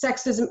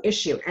sexism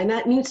issue, and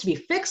that needs to be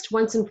fixed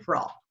once and for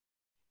all.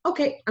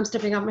 Okay, I'm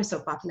stepping off my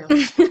soapbox now.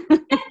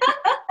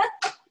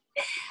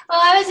 Well,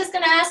 I was just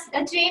going to ask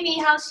Jamie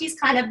how she's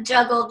kind of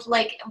juggled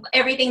like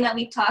everything that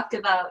we've talked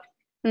about.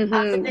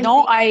 Mm-hmm.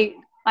 No, I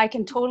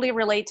can totally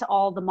relate to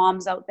all the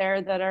moms out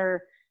there that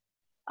are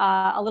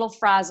a little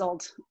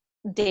frazzled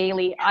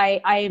daily.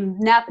 I am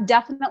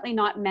definitely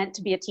not meant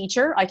to be a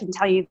teacher. I can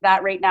tell you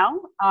that right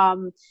now.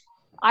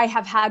 I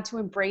have had to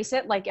embrace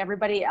it like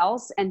everybody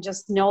else and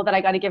just know that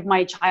I got to give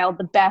my child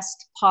the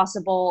best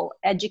possible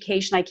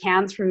education I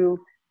can through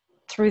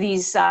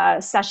these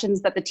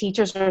sessions that the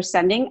teachers are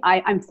sending.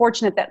 I'm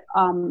fortunate that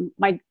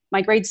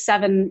my grade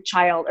 7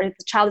 child, or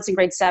the child that's in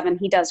grade 7,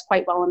 he does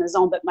quite well on his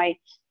own, but my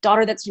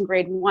daughter that's in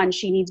grade 1,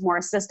 she needs more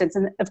assistance.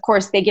 And of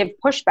course they give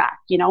pushback,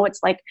 it's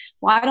like,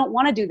 well, I don't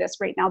want to do this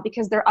right now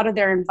because they're out of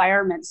their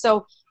environment.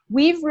 So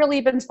we've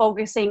really been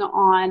focusing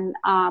on,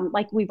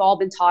 like we've all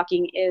been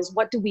talking, is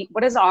what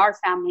does our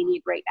family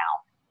need right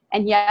now?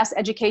 And yes,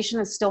 education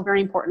is still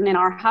very important in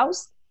our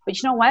house,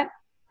 but you know what?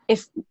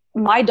 If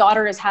my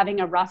daughter is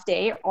having a rough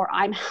day, or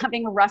I'm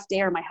having a rough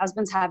day, or my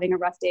husband's having a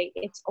rough day,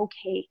 it's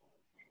okay.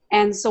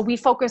 And so we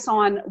focus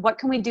on what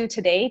can we do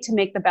today to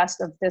make the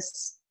best of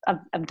this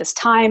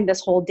time,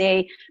 this whole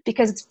day,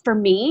 because for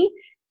me,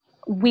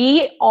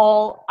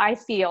 I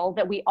feel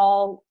that we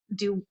all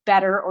do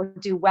better or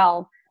do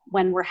well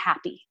when we're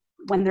happy,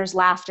 when there's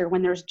laughter,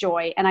 when there's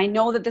joy. And I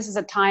know that this is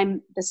a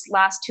time, this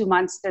last 2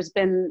 months, it's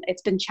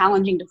been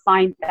challenging to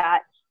find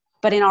that,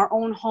 but in our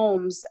own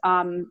homes,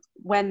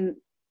 when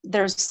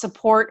there's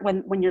support,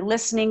 when you're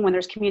listening, when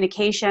there's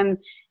communication,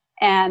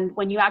 and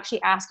when you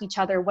actually ask each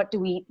other, what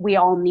do we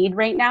all need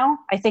right now?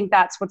 I think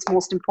that's what's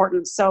most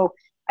important. So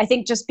I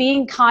think just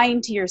being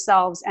kind to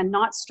yourselves and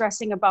not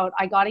stressing about,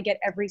 I got to get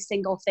every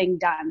single thing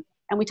done.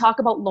 And we talk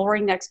about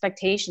lowering the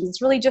expectations.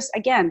 It's really just,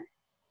 again,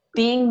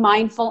 being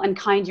mindful and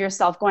kind to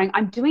yourself, going,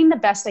 I'm doing the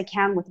best I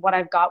can with what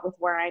I've got, with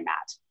where I'm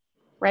at,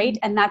 right?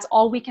 And that's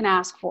all we can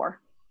ask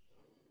for.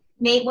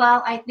 We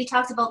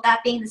talked about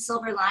that being the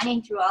silver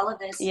lining through all of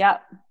this. Yeah.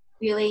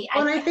 Really.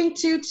 Well, and I think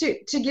too,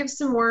 to give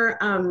some more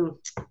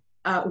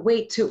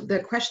weight to the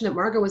question that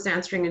Margot was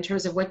answering in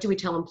terms of what do we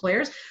tell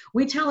employers?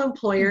 We tell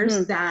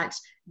employers that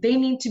they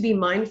need to be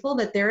mindful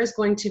that there is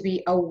going to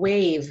be a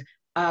wave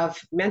of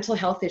mental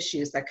health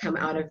issues that come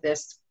out of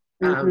this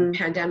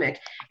pandemic,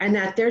 and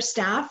that their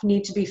staff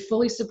need to be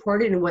fully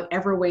supported in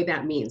whatever way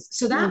that means.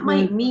 So that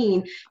might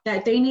mean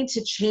that they need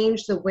to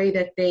change the way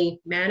that they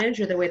manage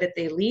or the way that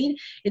they lead,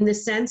 in the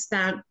sense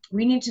that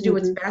we need to do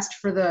what's best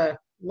for the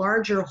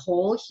larger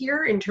whole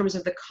here in terms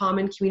of the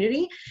common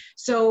community.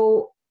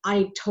 So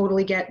I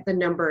totally get the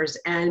numbers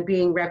and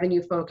being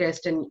revenue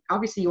focused, and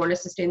obviously you want to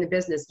sustain the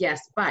business, yes,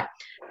 but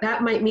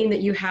that might mean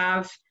that you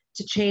have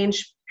to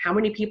change how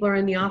many people are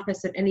in the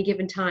office at any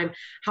given time.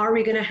 How are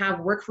we going to have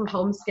work from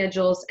home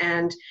schedules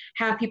and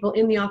have people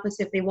in the office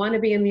if they want to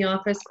be in the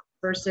office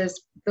versus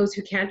those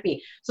who can't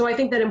be? So I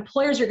think that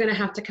employers are going to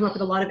have to come up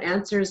with a lot of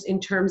answers in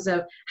terms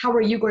of how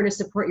are you going to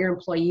support your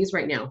employees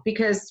right now?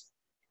 Because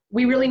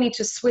we really need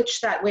to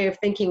switch that way of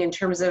thinking in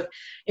terms of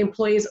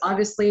employees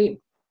obviously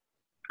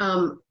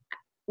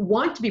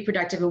want to be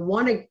productive and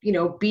want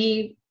to,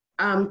 be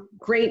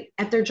great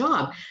at their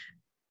job.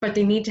 But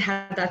they need to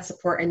have that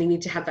support and they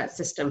need to have that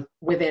system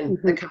within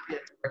the company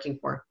that they're working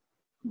for.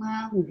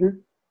 Wow.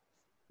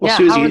 Well,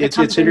 Susie, it's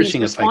interesting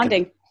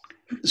responding. If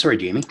I can. Sorry,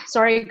 Jamie.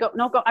 Sorry, go.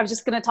 I was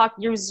just going to talk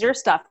your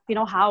stuff.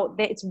 How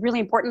it's really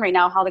important right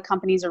now how the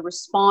companies are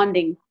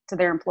responding to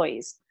their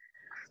employees.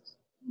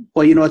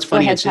 Well, it's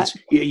funny.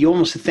 You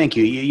almost thank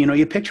you.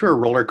 You picture a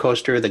roller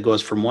coaster that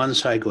goes from one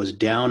side, goes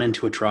down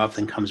into a trough,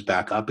 then comes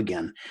back up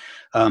again.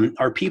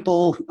 Are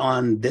people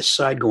on this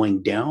side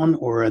going down,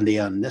 or are they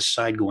on this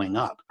side going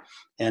up?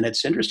 And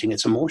it's interesting.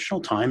 It's emotional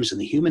times, and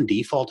the human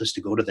default is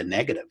to go to the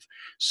negative.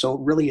 So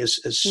really, as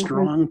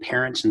strong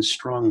parents and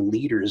strong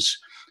leaders,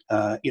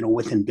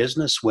 within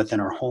business, within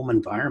our home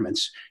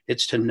environments,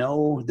 it's to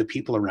know the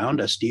people around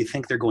us. Do you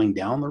think they're going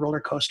down the roller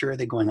coaster, or are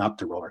they going up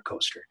the roller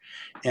coaster?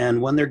 And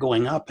when they're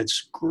going up,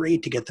 it's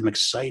great to get them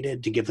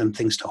excited, to give them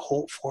things to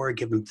hope for,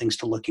 give them things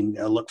to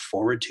look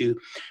forward to.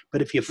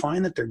 But if you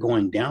find that they're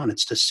going down,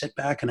 it's to sit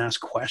back and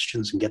ask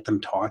questions and get them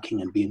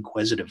talking and be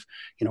inquisitive.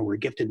 We're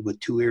gifted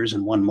with 2 ears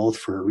and 1 mouth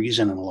for a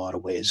reason in a lot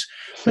of ways.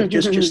 But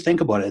just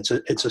think about it.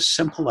 It's a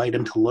simple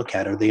item to look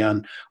at. Are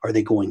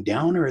they going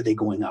down, or are they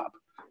going up?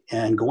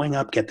 And going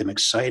up, get them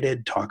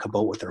excited, talk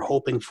about what they're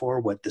hoping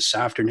for, what this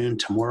afternoon,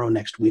 tomorrow,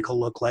 next week will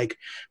look like.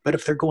 But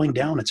if they're going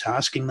down, it's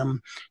asking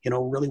them,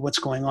 really what's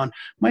going on.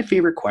 My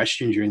favorite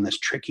question during this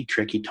tricky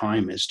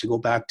time is to go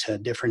back to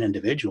different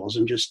individuals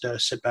and just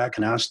sit back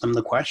and ask them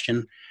the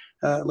question.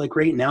 Like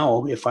right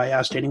now, if I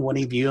asked any one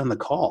of you on the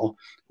call,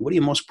 what are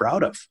you most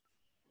proud of?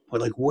 Or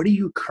what are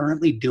you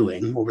currently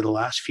doing over the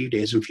last few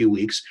days and few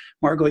weeks?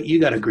 Margot, you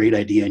got a great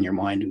idea in your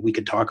mind. We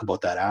could talk about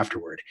that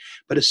afterward.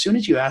 But as soon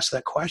as you ask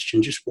that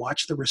question, just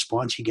watch the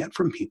response you get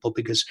from people,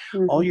 because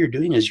all you're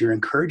doing is you're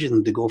encouraging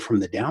them to go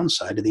from the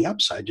downside to the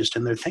upside just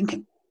in their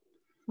thinking.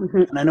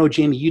 And I know,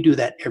 Jamie, you do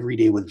that every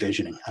day with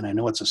visioning. And I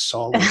know it's a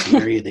solid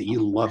area that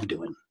you love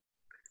doing.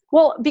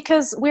 Well,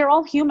 because we're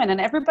all human,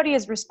 and everybody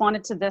has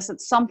responded to this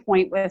at some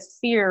point with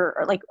fear,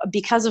 or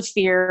because of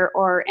fear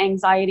or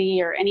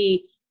anxiety or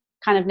any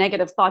kind of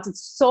negative thoughts.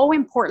 It's so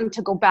important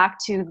to go back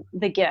to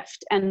the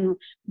gift and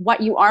what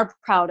you are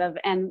proud of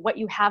and what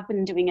you have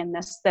been doing in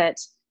this that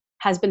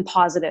has been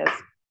positive.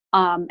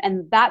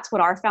 And that's what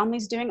our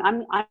family's doing.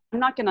 I'm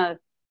not going to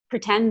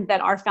pretend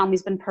that our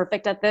family's been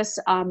perfect at this.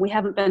 We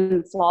haven't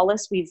been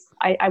flawless.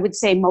 I would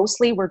say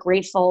mostly we're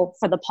grateful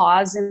for the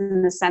pause,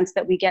 in the sense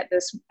that we get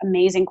this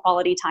amazing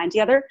quality time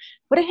together,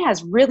 but it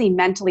has really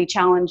mentally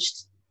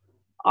challenged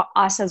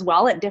us as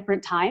well at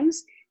different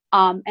times.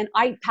 And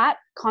Pat,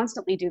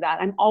 constantly do that.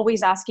 I'm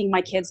always asking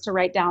my kids to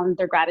write down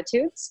their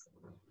gratitudes,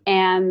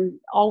 and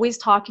always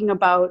talking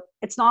about,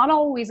 it's not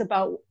always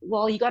about,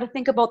 well, you got to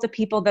think about the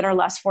people that are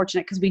less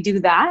fortunate, because we do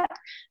that,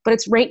 but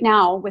it's right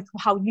now with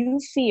how you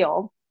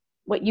feel,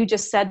 what you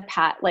just said,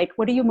 Pat,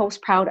 what are you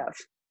most proud of?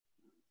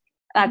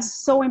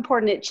 That's so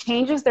important. It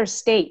changes their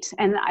state.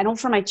 And I know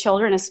for my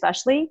children,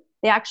 especially,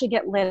 they actually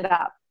get lit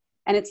up,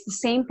 and it's the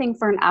same thing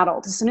for an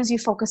adult. As soon as you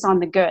focus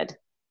on the good,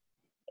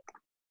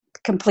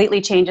 completely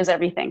changes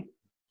everything.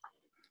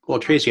 Well,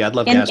 Tracy, I'd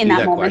love to ask you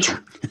that question.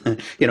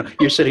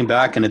 You're sitting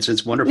back, and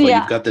it's wonderful. Yeah.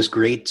 You've got this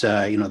great,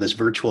 this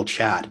virtual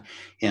chat.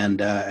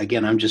 And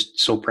again, I'm just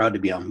so proud to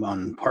be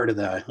on part of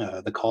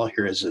the call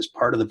here as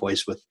part of the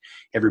voice with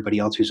everybody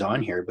else who's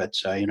on here. But,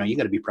 you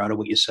got to be proud of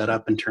what you set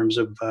up in terms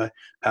of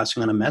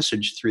passing on a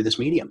message through this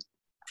medium.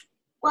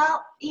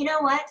 Well, you know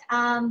what?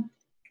 I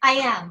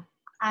am.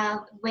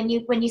 When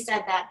you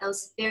said that,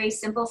 those very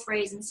simple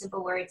phrases and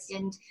simple words,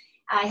 and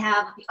I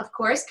have, of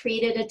course,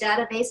 created a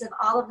database of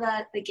all of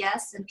the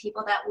guests and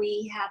people that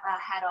we have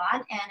had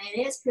on, and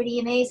it is pretty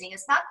amazing.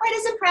 It's not quite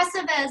as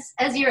impressive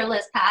as your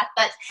list, Pat,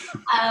 but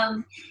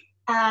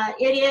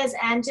it is,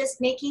 and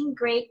just making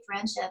great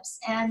friendships,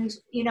 and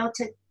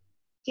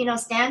to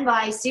stand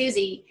by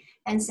Susie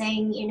and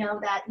saying,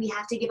 that we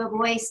have to give a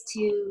voice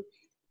to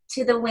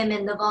to the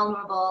women, the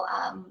vulnerable.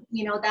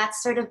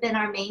 That's sort of been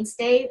our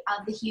mainstay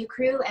of the Hue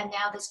crew, and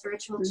now this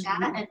virtual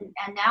chat.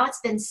 And now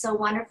it's been so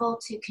wonderful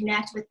to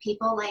connect with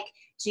people like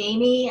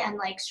Jamie and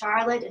like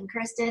Charlotte and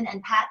Kristen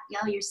and Pat,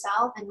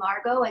 yourself and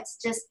Margot. It's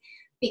just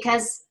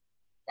because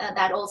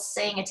that old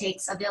saying, it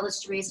takes a village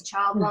to raise a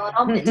child. Well,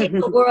 it takes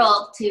the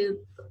world to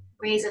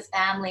raise a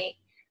family.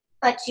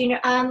 But,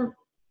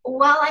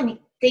 while I'm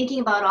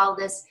thinking about all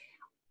this,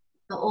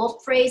 the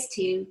old phrase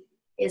too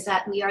is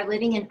that we are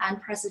living in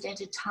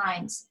unprecedented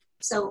times.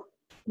 So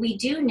we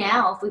do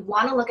now, if we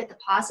want to look at the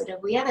positive,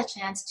 we have a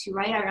chance to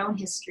write our own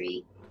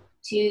history,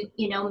 to,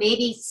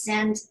 maybe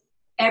send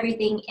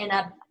everything in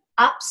a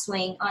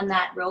upswing on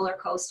that roller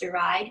coaster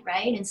ride,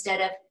 right?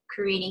 Instead of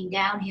careening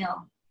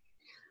downhill.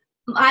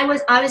 I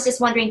was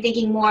just wondering,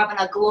 thinking more of on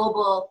a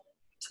global,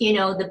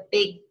 the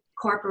big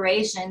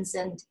corporations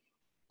and,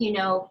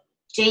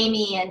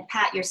 Jamie and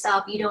Pat,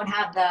 yourself, you don't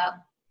have the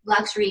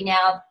luxury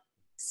now of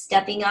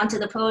stepping onto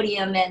the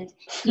podium and,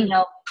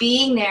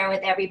 being there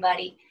with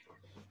everybody.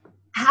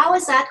 How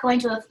is that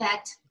going to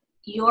affect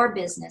your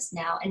business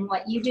now and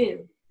what you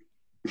do?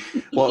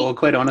 Well,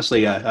 quite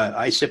honestly,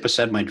 I sit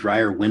beside my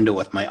dryer window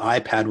with my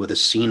iPad with a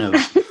scene of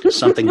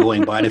something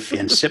going by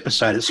and sit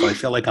beside it, so I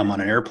feel like I'm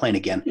on an airplane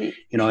again.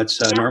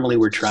 It's normally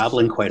we're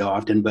traveling quite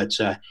often, but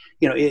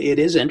it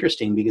is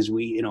interesting because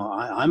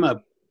I'm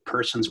a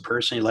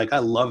personally, like, I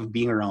love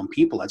being around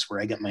people. That's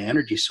where I get my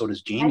energy. So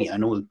does Jamie. I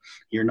know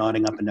you're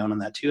nodding up and down on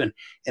that too.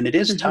 And it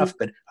is tough,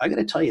 but I got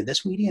to tell you,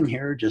 this medium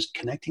here, just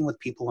connecting with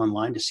people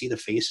online to see the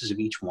faces of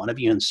each one of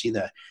you and see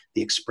the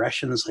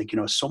expressions, like,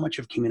 so much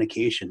of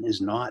communication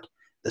is not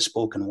the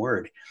spoken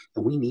word,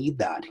 and we need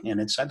that.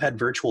 And I've had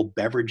virtual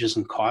beverages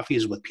and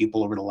coffees with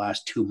people over the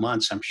last 2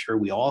 months. I'm sure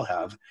we all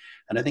have.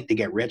 And I think to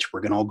get rich,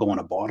 we're going to all go on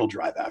a bottle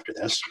drive after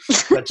this.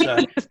 But,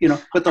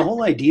 but the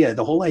whole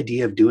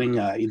idea of doing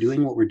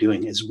what we're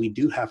doing is we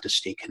do have to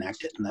stay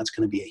connected. And that's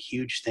going to be a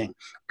huge thing.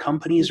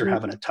 Companies are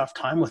having a tough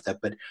time with it,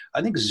 but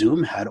I think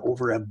Zoom had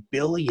over 1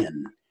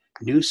 billion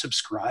new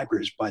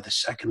subscribers by the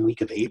second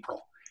week of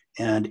April.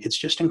 And it's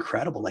just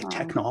incredible, like,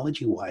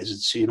 technology wise,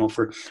 it's,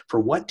 for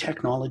what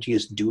technology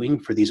is doing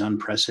for these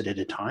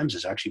unprecedented times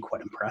is actually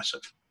quite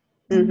impressive.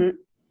 And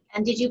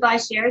did you buy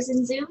shares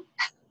in Zoom?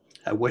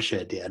 I wish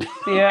I did.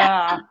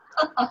 Yeah.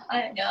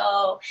 I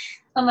know.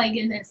 Oh my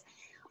goodness.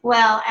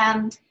 Well,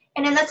 and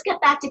then let's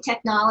get back to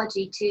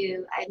technology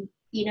too.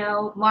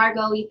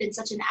 Margot, you've been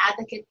such an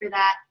advocate for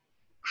that.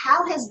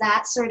 How has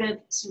that sort of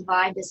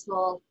survived this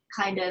whole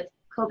kind of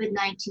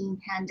COVID-19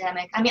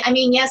 pandemic? I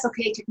mean, yes,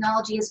 okay,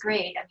 technology is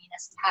great.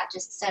 As Pat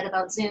just said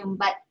about Zoom,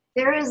 but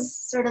there is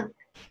sort of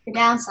the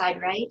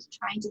downside, right?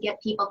 Trying to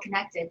get people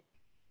connected.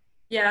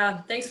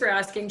 Yeah, thanks for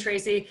asking,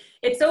 Tracy.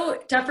 It's so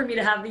tough for me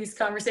to have these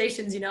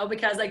conversations,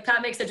 because like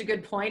Pat makes such a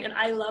good point, and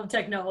I love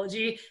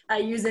technology. I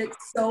use it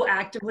so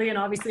actively, and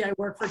obviously I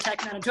work for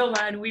Tech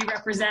Manitoba, and we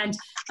represent,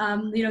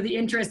 the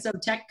interests of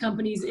tech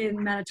companies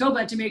in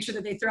Manitoba to make sure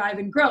that they thrive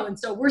and grow. And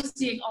so we're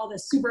seeing all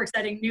this super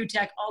exciting new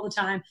tech all the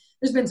time.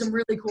 There's been some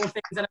really cool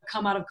things that have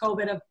come out of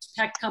COVID of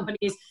tech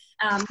companies,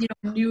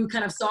 new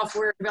kind of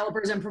software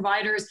developers and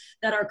providers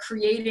that are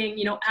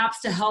creating, apps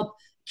to help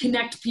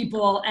connect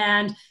people.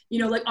 And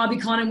like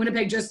Abicon in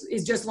Winnipeg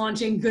is just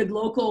launching Good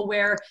Local,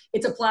 where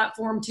it's a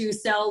platform to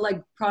sell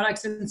like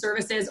products and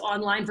services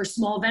online for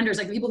small vendors,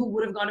 like people who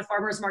would have gone to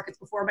farmers markets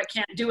before but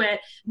can't do it.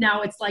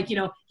 Now it's like,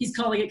 he's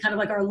calling it kind of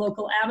like our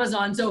local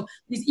Amazon. So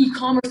these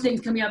e-commerce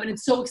things coming up, and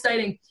it's so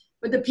exciting.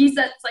 But the piece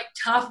that's like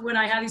tough when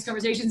I have these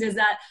conversations is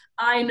that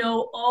I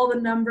know all the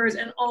numbers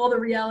and all the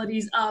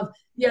realities of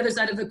the other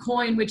side of the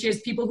coin, which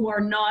is people who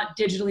are not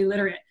digitally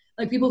literate,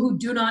 like people who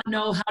do not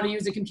know how to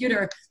use a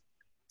computer.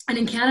 And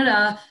in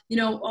Canada,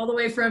 all the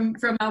way from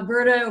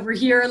Alberta over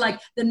here, like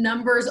the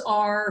numbers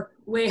are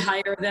way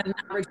higher than the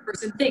average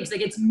person thinks.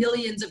 Like it's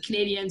millions of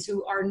Canadians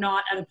who are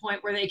not at a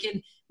point where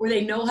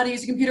they know how to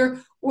use a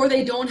computer, or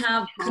they don't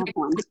have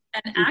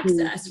and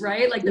access,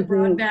 right? Like the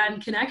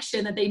broadband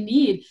connection that they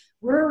need.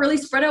 We're a really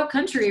spread out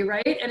country,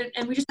 right?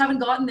 And we just haven't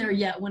gotten there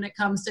yet when it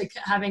comes to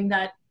having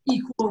that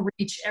equal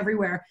reach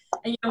everywhere.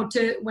 And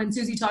when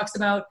Susie talks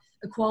about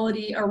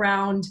equality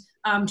around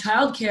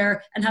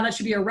childcare and how that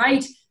should be a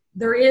right,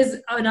 there is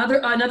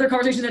another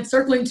conversation that's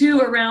circling too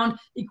around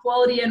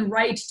equality and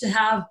right to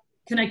have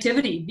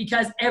connectivity,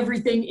 because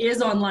everything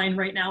is online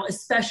right now,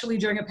 especially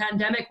during a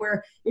pandemic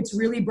where it's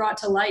really brought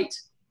to light.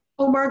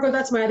 Oh, Margot,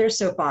 that's my other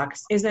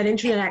soapbox, is that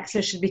internet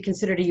access should be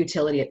considered a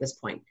utility at this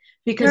point.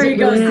 Because there you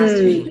go. Has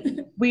to be.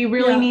 We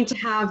really need to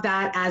have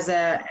that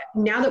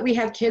now that we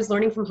have kids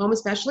learning from home,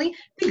 especially,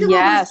 think of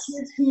all those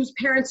kids whose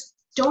parents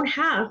don't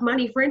have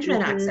money for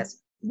internet access.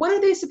 What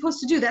are they supposed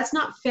to do? That's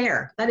not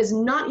fair. That is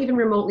not even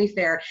remotely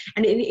fair.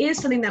 And it is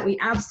something that we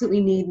absolutely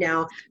need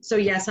now. So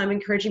yes, I'm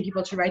encouraging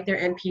people to write their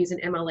NPs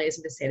and MLAs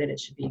and to say that it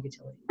should be a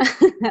utility.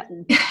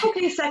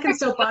 Okay, second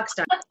soapbox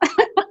done.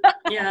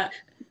 Yeah.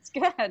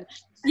 good.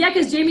 Yeah,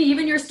 because Jamie,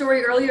 even your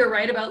story earlier,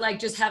 right, about like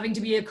just having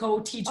to be a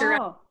co-teacher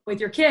with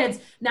your kids.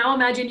 Now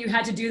imagine you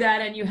had to do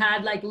that and you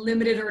had like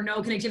limited or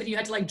no connectivity. You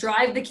had to like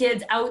drive the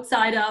kids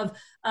outside of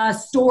a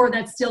store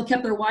that still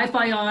kept their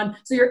Wi-Fi on.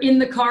 So you're in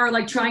the car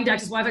like trying to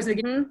access Wi-Fi so they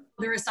get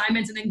their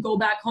assignments and then go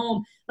back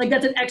home. Like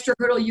that's an extra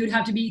hurdle you'd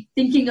have to be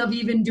thinking of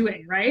even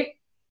doing, right?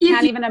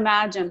 Can't even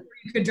imagine.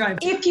 You could drive.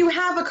 If you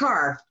have a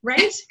car,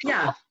 right?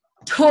 Yeah.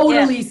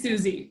 Totally,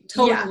 Susie.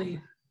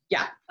 Totally.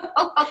 Yeah.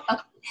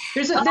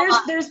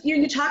 There's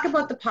you talk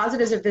about the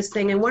positives of this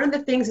thing, and one of the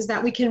things is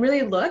that we can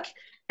really look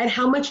at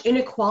how much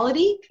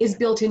inequality is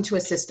built into a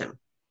system.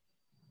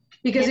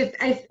 Because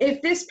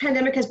if this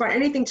pandemic has brought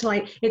anything to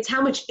light, it's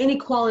how much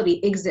inequality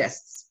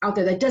exists out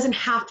there that doesn't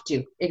have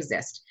to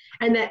exist,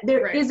 and that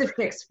there is a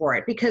fix for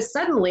it. Because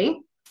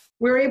suddenly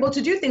we're able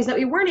to do things that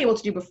we weren't able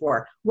to do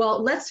before.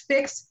 Well, let's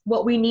fix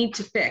what we need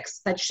to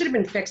fix that should have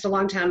been fixed a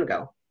long time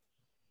ago.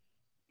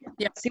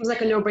 Yeah, seems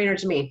like a no-brainer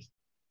to me.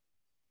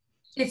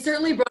 It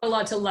certainly brought a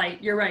lot to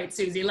light. You're right,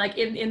 Susie. Like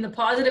in the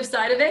positive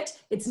side of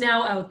it, it's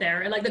now out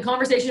there. And like the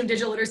conversation of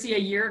digital literacy a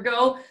year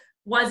ago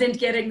wasn't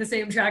getting the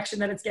same traction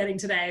that it's getting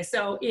today.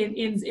 So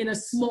in a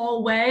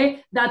small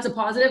way, that's a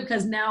positive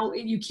because now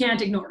you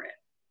can't ignore it.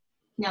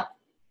 No.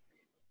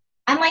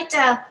 I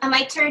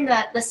might turn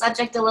the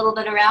subject a little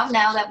bit around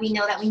now that we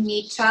know that we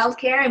need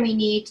childcare and we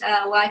need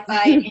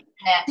Wi-Fi and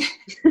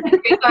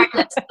internet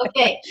regardless.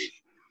 Okay.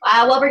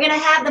 Well, we're going to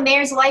have the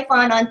mayor's wife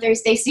on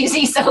Thursday,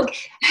 Susie, so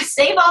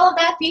save all of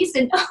that piece.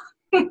 And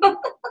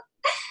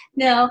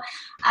no.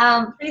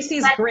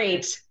 Tracy's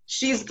great.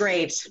 She's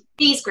great.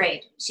 She's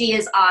great. She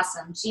is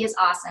awesome. She is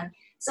awesome.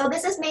 So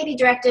this is maybe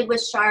directed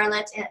with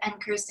Charlotte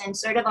and Kirsten,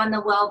 sort of on the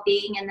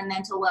well-being and the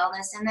mental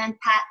wellness, and then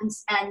Pat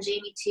and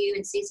Jamie too,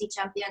 and Susie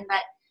jump in.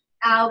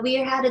 But we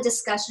had a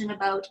discussion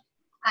about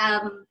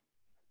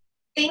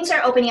things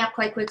are opening up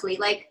quite quickly.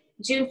 Like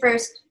June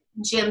 1st,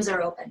 gyms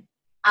are open.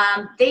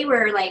 They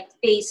were like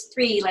phase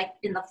 3, like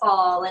in the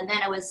fall, and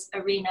then it was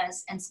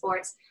arenas and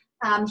sports.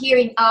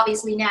 Here,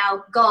 obviously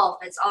now,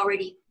 golf is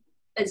already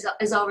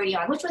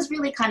on, which was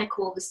really kind of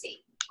cool to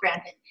see.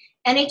 Granted,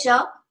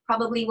 NHL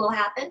probably will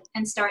happen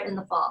and start in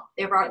the fall.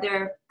 They've got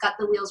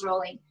the wheels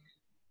rolling.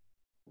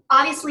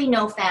 Obviously,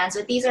 no fans,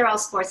 but these are all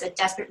sports that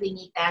desperately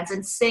need fans.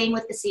 And same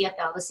with the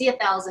CFL. The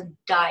CFL is in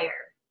dire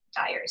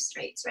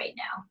straits right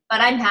now.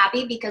 But I'm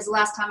happy because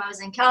last time I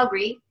was in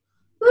Calgary,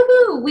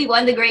 woohoo, we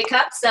won the Grey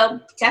Cup, so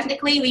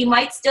technically we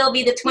might still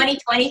be the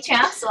 2020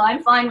 champs, so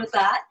I'm fine with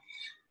that.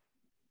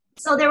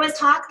 So there was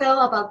talk,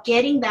 though, about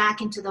getting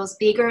back into those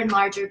bigger and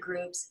larger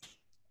groups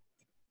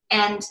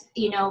and,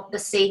 the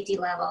safety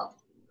level.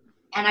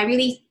 And I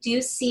really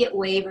do see it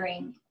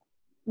wavering.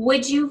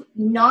 Would you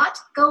not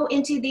go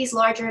into these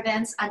larger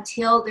events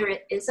until there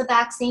is a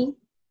vaccine?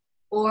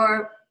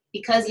 Or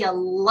because you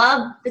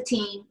love the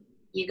team,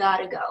 you got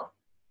to go?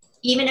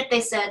 Even if they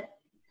said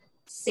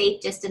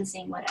safe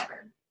distancing,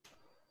 whatever.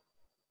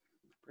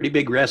 Pretty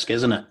big risk,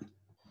 isn't it?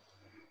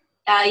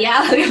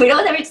 Yeah, we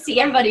don't ever see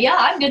everybody. Yeah,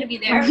 I'm going to be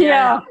there.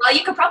 Yeah. Well,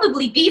 you could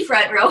probably be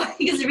front row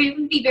because there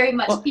wouldn't be very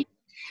much people.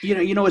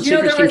 You know what's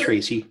interesting,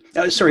 Tracy?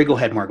 Sorry, go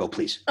ahead, Margot,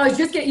 please. I was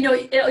just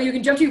you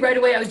can jump to you right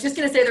away. I was just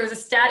going to say there was a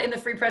stat in the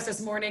Free Press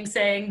this morning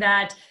saying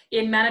that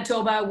in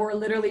Manitoba, we're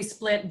literally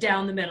split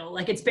down the middle.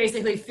 Like it's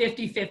basically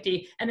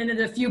 50-50. And then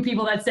there's a few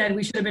people that said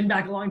we should have been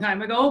back a long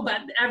time ago,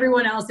 but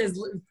everyone else is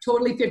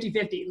totally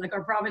 50-50. Like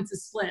our province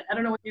is split. I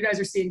don't know what you guys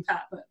are seeing,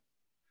 Pat, but.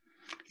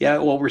 Yeah,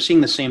 well, we're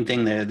seeing the same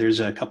thing. There's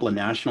a couple of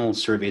national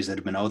surveys that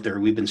have been out there.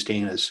 We've been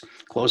staying as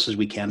close as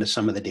we can to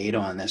some of the data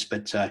on this.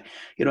 But,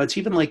 it's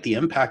even like the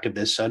impact of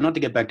this, not to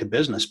get back to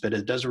business, but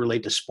it does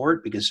relate to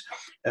sport because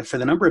for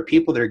the number of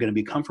people that are going to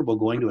be comfortable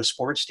going to a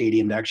sports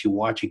stadium to actually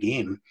watch a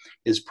game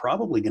is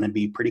probably going to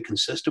be pretty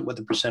consistent with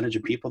the percentage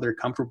of people that are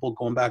comfortable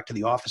going back to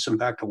the office and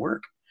back to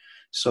work.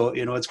 So,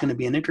 it's going to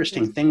be an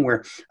interesting thing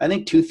where I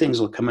think two things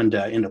will come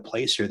into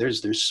place here.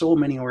 There's so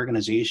many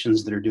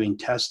organizations that are doing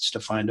tests to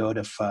find out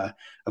if,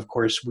 of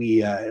course,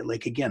 we,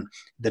 again,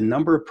 the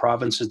number of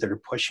provinces that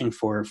are pushing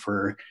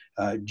for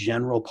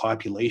general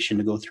population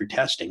to go through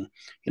testing.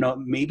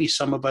 Maybe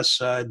some of us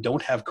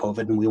don't have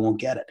COVID and we won't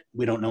get it.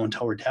 We don't know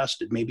until we're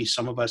tested. Maybe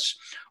some of us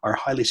are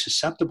highly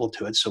susceptible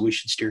to it, so we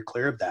should steer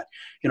clear of that.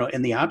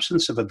 In the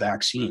absence of a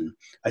vaccine,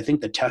 I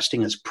think the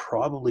testing is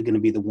probably going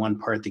to be the one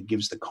part that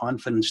gives the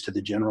confidence to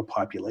the general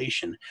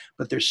population,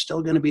 but there's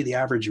still going to be the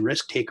average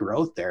risk taker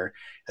out there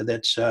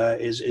that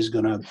is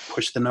going to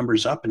push the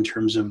numbers up in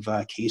terms of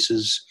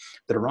cases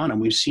that are on. And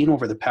we've seen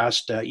over the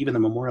past, even the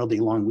Memorial Day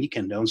long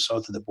weekend down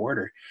south of the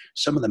border,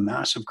 some of the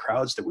massive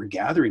crowds that were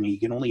gathering. You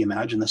can only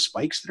imagine the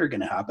spikes that are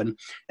going to happen.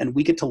 And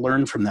we get to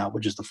learn from that,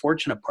 which is the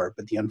fortunate part.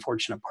 But the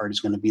unfortunate part is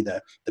going to be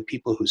the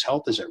people whose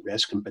health is at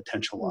risk and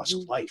potential loss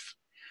of life.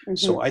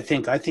 So I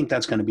think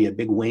that's going to be a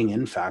big weighing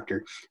in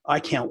factor. I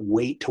can't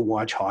wait to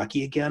watch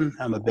hockey again.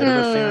 I'm a bit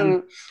of a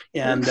fan,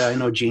 and I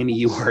know Jamie,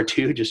 you are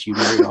too. Just you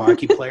married a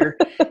hockey player,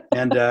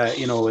 and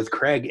with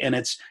Craig, and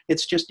it's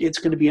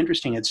going to be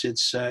interesting. It's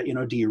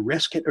do you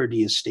risk it or do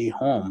you stay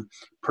home?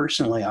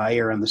 Personally, I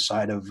err on the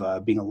side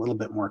of being a little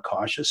bit more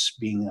cautious,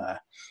 being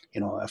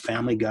a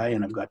family guy,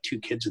 and I've got 2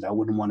 kids that I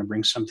wouldn't want to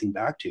bring something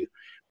back to.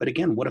 But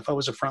again, what if I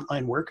was a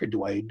frontline worker?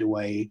 Do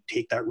I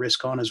take that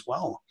risk on as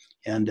well?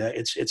 And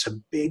it's a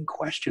big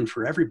question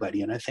for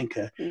everybody. And I think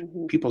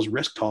people's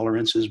risk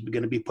tolerance is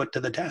going to be put to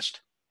the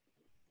test.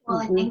 Well,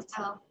 I think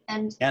so.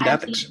 And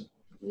ethics.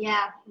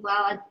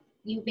 Well,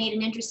 you made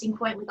an interesting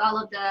point with all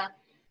of the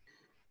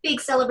big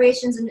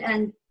celebrations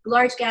and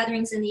large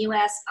gatherings in the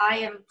U.S. I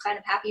am kind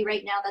of happy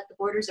right now that the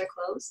borders are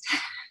closed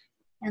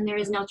and there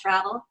is no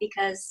travel,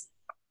 because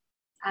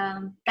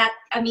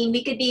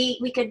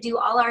we could do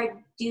all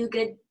our due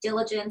good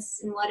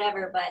diligence and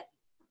whatever, but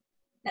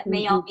that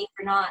may all be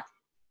for naught.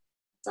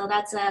 So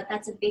that's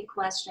a big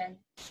question.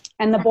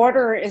 And the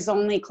border is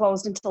only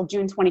closed until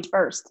June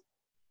 21st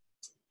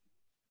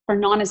for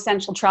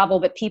non-essential travel,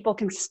 but people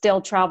can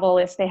still travel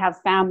if they have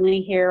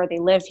family here, they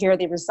live here,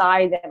 they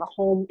reside, they have a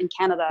home in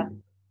Canada.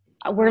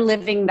 We're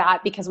living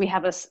that because we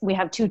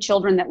have 2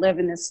 children that live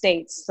in the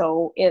States.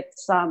 So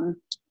it's,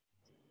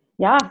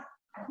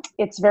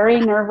 it's very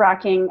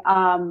nerve-wracking.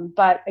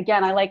 But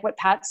again, I like what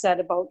Pat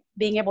said about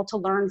being able to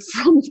learn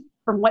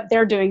from what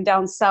they're doing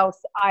down south.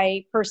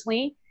 I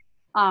personally,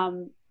 I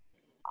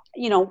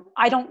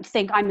don't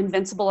think I'm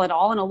invincible at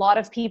all. And a lot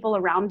of people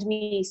around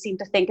me seem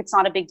to think it's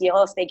not a big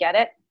deal if they get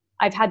it.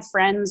 I've had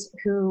friends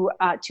who,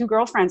 2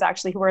 girlfriends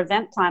actually, who are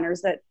event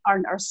planners that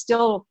are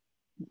still,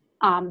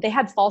 they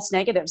had false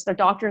negatives. Their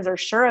doctors are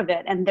sure of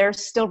it and they're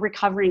still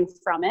recovering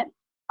from it.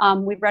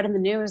 We've read in the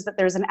news that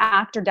there's an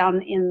actor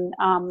down in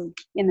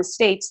the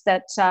States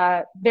that's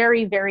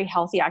very, very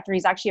healthy actor.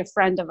 He's actually a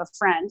friend of a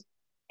friend,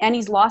 and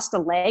he's lost a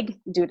leg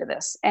due to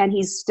this, and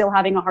he's still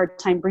having a hard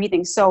time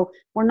breathing. So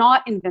we're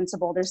not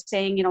invincible. They're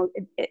saying,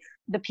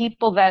 the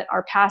people that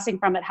are passing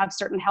from it have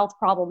certain health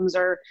problems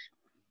or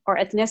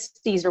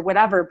ethnicities or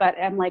whatever. But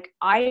I'm like,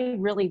 I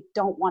really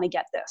don't want to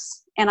get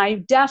this. And I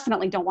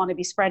definitely don't want to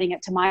be spreading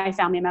it to my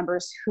family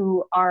members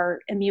who are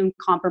immune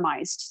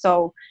compromised.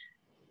 So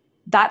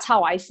that's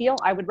how I feel.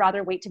 I would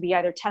rather wait to be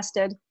either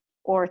tested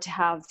or to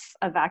have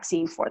a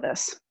vaccine for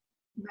this.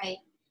 Right.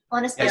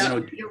 Honestly,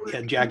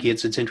 Jackie,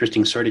 it's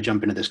interesting. Sorry to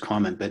jump into this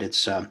comment, but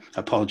it's I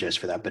apologize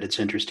for that, but it's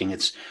interesting.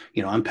 It's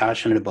I'm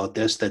passionate about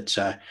this. That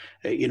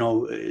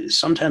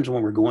sometimes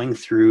when we're going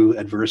through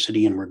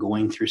adversity and we're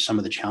going through some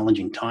of the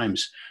challenging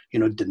times,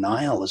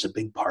 denial is a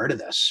big part of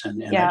this.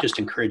 And I just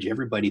encourage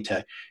everybody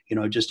to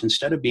just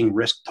instead of being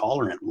risk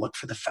tolerant, look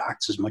for the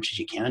facts as much as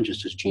you can,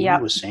 just as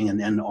Jamie was saying, and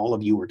then all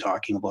of you were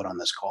talking about on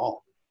this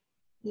call.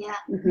 Yeah.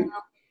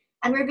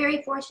 And we're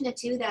very fortunate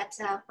too that,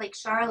 like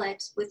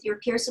Charlotte, with your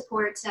peer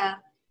support,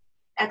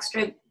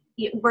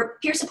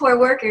 peer support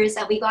workers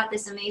that we got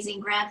this amazing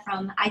grant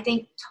from. I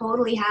think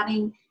totally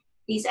having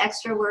these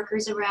extra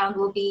workers around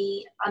will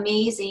be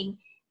amazing.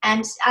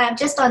 And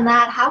just on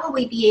that, how will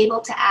we be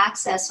able to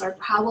access, or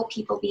how will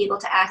people be able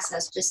to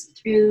access just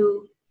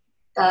through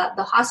the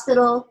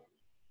hospital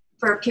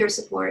for peer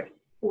support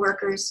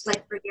workers,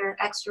 like for your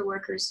extra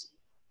workers?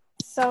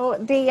 So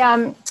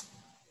they're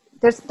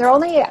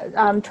only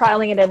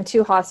trialing it in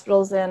 2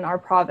 hospitals in our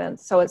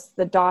province. So it's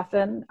the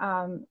Dauphin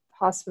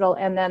Hospital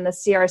and then the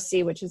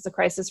CRC, which is the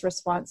Crisis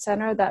Response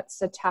Center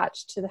that's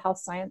attached to the Health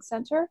Science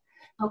Center.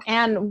 Okay.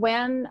 And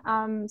when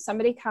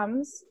somebody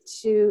comes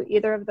to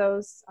either of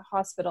those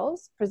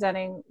hospitals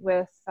presenting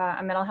with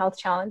a mental health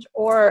challenge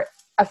or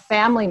a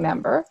family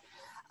member,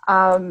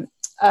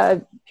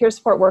 a peer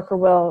support worker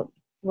will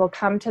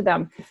come to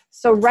them.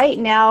 So right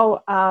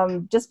now,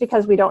 just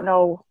because we don't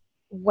know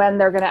when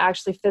they're going to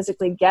actually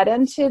physically get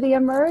into the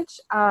Emerge,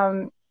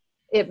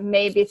 it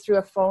may be through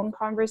a phone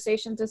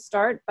conversation to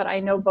start, but I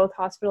know both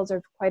hospitals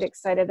are quite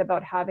excited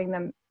about having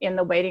them in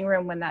the waiting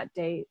room when that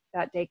day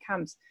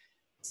comes.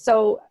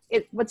 So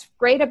what's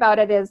great about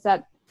it is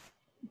that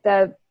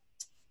the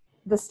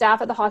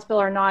staff at the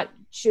hospital are not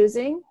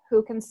choosing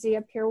who can see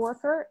a peer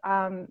worker.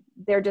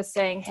 They're just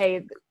saying,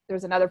 hey,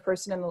 there's another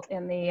person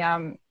in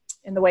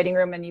the waiting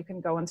room and you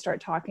can go and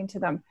start talking to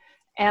them.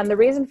 And the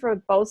reason for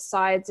both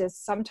sides is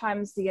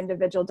sometimes the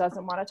individual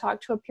doesn't want to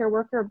talk to a peer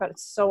worker, but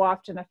so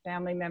often a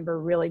family member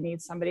really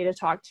needs somebody to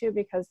talk to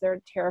because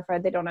they're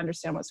terrified. They don't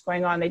understand what's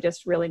going on. They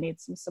just really need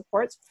some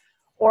supports.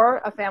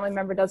 Or a family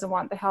member doesn't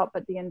want the help,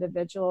 but the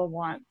individual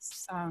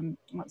wants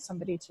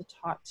somebody to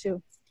talk to.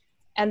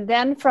 And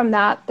then from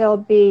that, there'll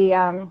be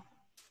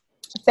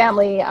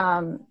family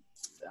on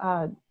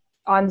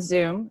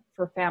Zoom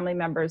for family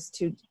members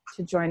to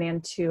join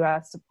into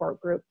a support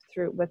group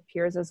with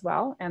peers as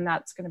well. And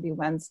that's going to be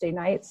Wednesday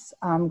nights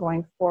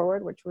going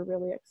forward, which we're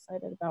really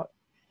excited about.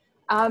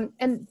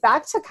 And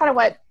back to kind of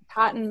what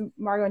Pat and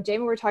Margot and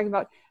Jamie were talking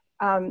about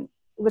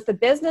with the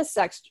business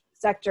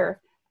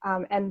sector,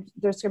 and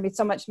there's going to be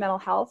so much mental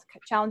health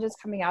challenges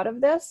coming out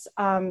of this.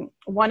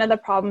 One of the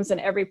problems in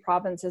every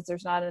province is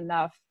there's not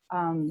enough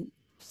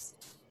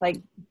like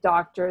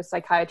doctors,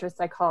 psychiatrists,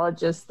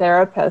 psychologists,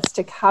 therapists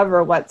to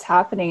cover what's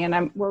happening.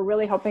 And we're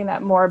really hoping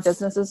that more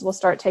businesses will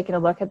start taking a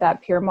look at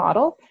that peer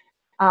model,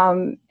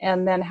 and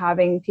then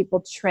having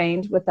people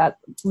trained with that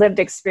lived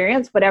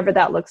experience, whatever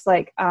that looks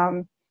like.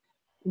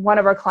 One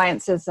of our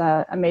clients is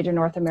a major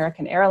North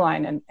American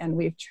airline, and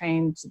we've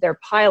trained their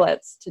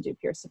pilots to do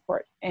peer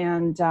support.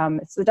 And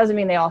so it doesn't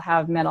mean they all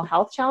have mental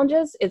health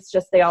challenges. It's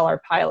just they all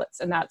are pilots,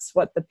 and that's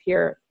what the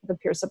peer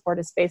support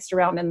is based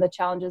around, and the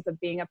challenges of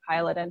being a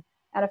pilot and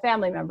a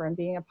family member and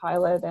being a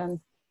pilot and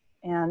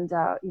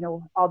you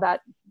know, all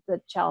that, the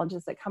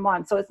challenges that come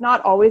on. So it's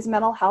not always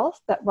mental health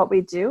that what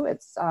we do.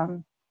 It's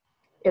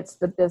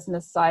the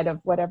business side of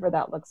whatever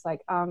that looks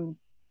like.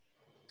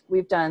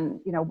 We've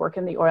done, you know, work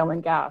in the oil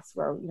and gas,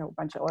 where, you know, a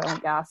bunch of oil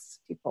and gas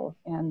people,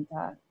 and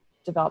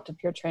developed a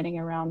peer training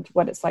around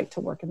what it's like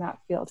to work in that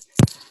field.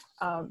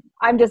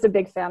 I'm just a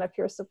big fan of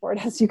peer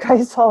support, as you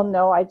guys all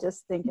know. I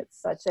just think it's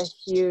such a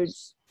huge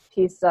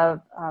piece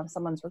of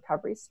someone's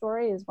recovery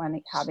story, is when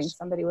having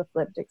somebody with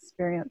lived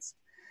experience.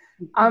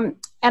 And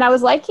I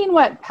was liking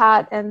what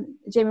Pat and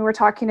Jamie were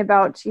talking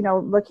about, you know,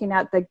 looking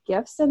at the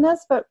gifts in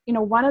this. But, you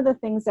know, one of the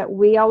things that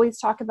we always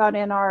talk about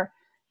in our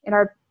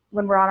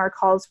when we're on our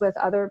calls with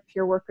other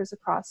peer workers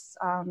across,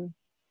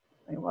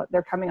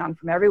 they're coming on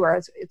from everywhere,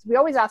 is we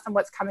always ask them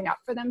what's coming up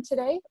for them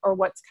today, or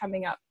what's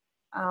coming up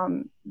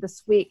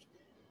this week.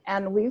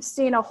 And we've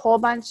seen a whole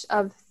bunch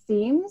of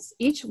themes.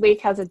 Each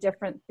week has a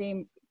different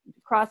theme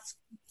across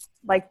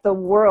like the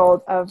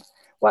world of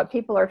what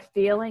people are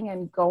feeling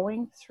and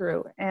going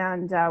through.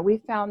 And we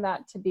found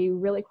that to be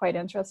really quite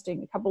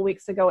interesting. A couple of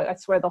weeks ago, I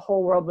swear the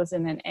whole world was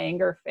in an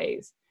anger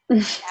phase.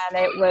 And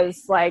it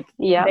was like,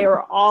 they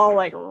were all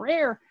like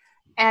rare.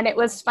 And it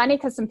was funny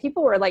because some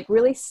people were like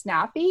really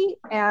snappy.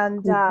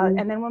 And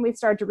and then when we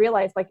started to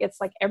realize, like, it's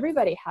like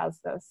everybody has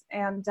this.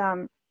 And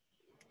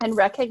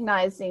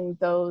recognizing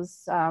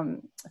those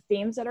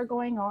themes that are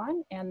going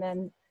on, and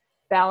then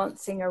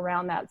balancing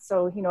around that.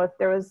 So, you know, if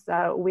there was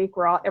a week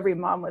where every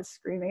mom was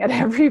screaming at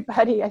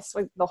everybody, I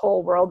swear the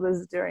whole world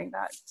was doing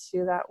that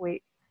too that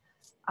week.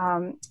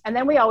 And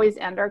then we always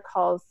end our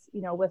calls,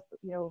 you know, with,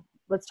 you know,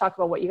 let's talk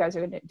about what you guys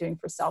are doing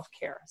for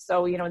self-care.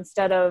 So, you know,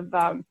 instead of,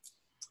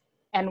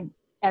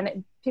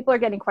 and people are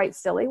getting quite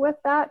silly with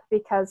that,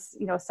 because,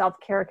 you know,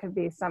 self-care can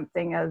be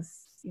something as,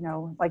 you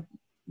know, like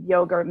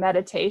yoga or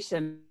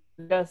meditation,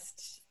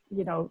 just,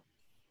 you know,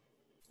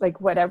 like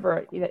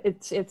whatever,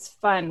 it's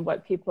fun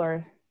what people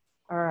are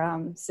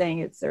saying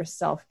it's their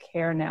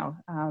self-care now.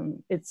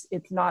 It's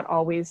not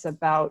always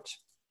about,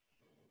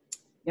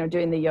 you know,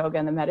 doing the yoga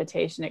and the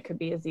meditation. It could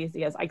be as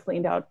easy as I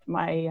cleaned out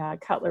my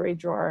cutlery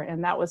drawer,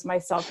 and that was my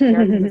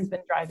self-care, because it's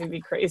been driving me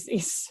crazy.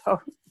 So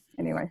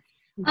anyway.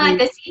 I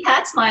can see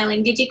Pat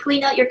smiling. Did you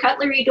clean out your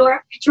cutlery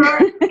drawer?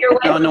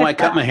 Oh, no, I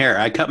cut my hair.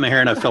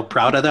 And I feel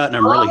proud of that, and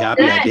I'm really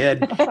happy I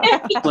did.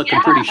 It's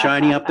looking pretty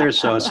shiny up there,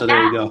 so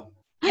there you go.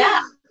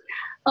 Yeah.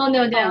 Oh,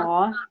 no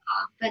doubt.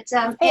 But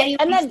anyway.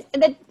 And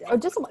then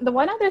just the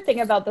one other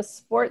thing about the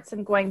sports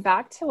and going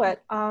back to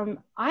it, I'm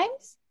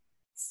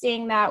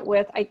seeing that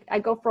with, I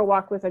go for a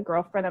walk with a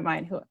girlfriend of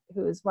mine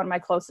who is one of my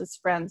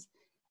closest friends.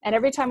 And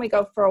every time we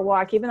go for a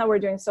walk, even though we're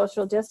doing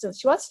social distance,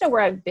 she wants to know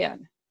where I've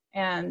been.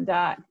 And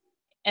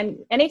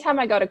anytime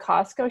I go to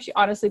Costco, she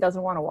honestly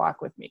doesn't want to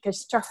walk with me,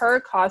 because to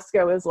her,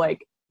 Costco is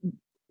like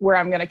where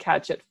I'm going to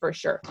catch it for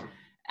sure.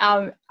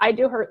 I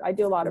do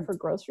a lot of her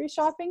grocery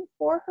shopping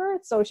for her.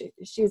 So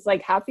she's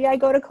like happy I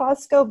go to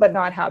Costco, but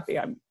not happy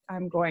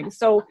I'm going.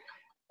 So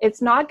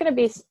it's not going to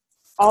be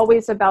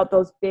always about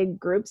those big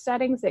group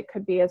settings. It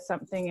could be as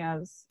something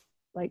as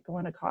like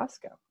going to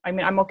Costco. I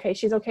mean, I'm okay.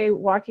 She's okay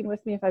walking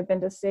with me if I've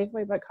been to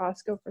Safeway, but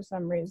Costco, for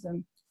some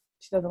reason,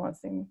 she doesn't want to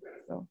see me.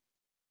 So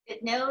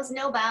it knows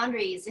no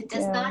boundaries. It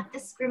does not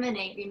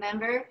discriminate,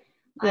 remember?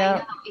 Yeah. I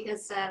know,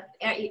 because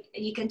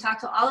you can talk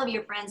to all of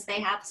your friends. They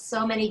have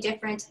so many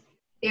different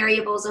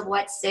variables of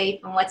what's safe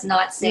and what's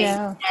not safe.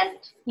 Yeah. And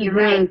you're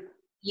right.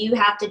 You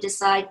have to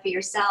decide for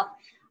yourself.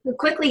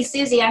 Quickly,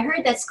 Susie, I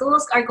heard that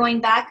schools are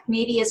going back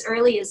maybe as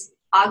early as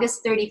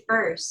August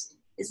 31st.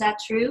 Is that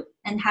true?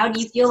 And how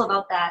do you feel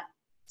about that?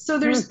 So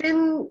there's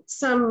been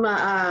some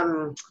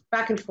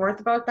back and forth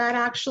about that,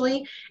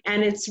 actually.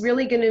 And it's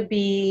really going to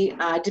be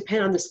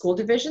depend on the school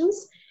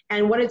divisions.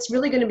 And what it's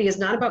really going to be is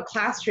not about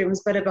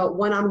classrooms, but about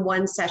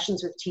one-on-one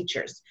sessions with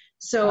teachers.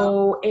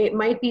 So it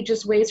might be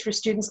just ways for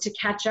students to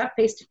catch up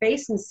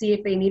face-to-face and see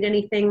if they need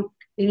anything,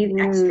 they need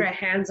extra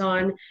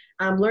hands-on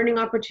learning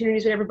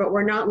opportunities, whatever, but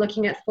we're not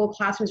looking at full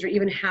classrooms or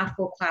even half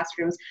full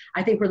classrooms.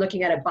 I think we're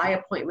looking at a by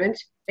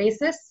appointment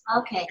basis.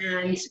 Okay.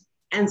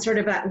 And sort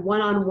of that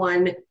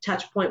one-on-one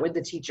touch point with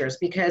the teachers,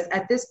 because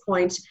at this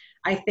point,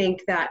 I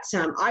think that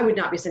I would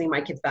not be sending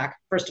my kids back,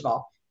 first of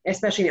all,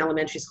 especially in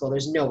elementary school.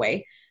 There's no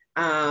way.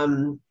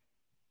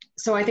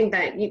 So I think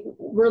that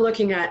we're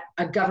looking at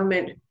a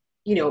government,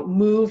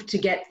 move to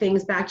get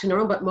things back to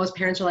normal, but most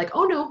parents are like,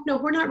 oh, no,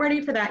 we're not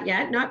ready for that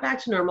yet, not back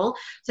to normal.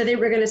 So I think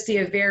we're going to see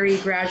a very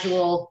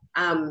gradual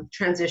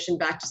transition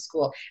back to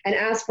school. And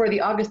as for the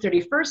August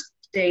 31st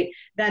date,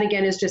 that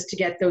again is just to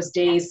get those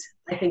days,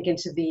 I think,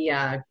 into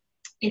the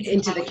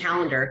into the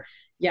calendar.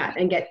 Yeah,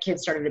 and get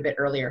kids started a bit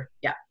earlier.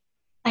 Yeah.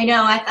 I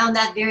know, I found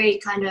that very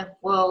kind of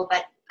whoa,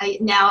 but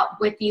now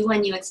with you,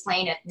 when you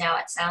explain it, now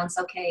it sounds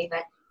okay.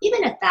 But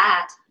even at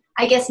that,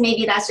 I guess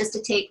maybe that's just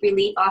to take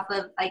relief off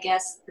of, I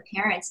guess, the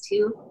parents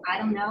too. I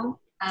don't know.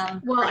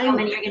 Well, how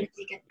many are going to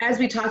take it? As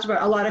we talked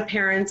about, a lot of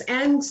parents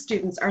and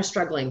students are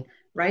struggling,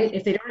 right?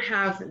 If they don't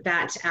have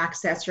that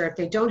access, or if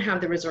they don't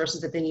have the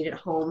resources that they need at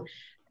home,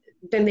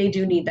 then they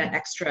do need that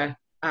extra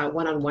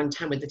one-on-one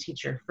time with the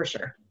teacher, for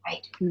sure.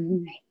 Right.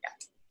 Mm-hmm. Right.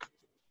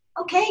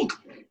 Okay.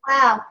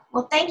 Wow.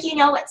 Well, thank you,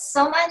 Noah,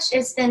 so much.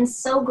 It's been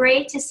so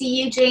great to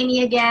see you,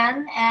 Jamie,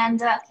 again,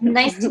 and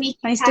nice to meet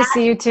you. Nice to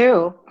see you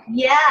too.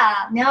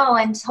 Yeah. No,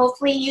 and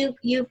hopefully you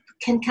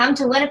can come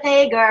to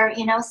Winnipeg, or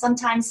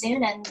sometime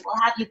soon, and we'll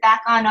have you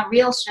back on a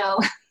real show.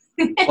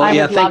 Well,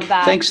 yeah,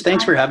 thanks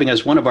for having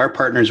us. One of our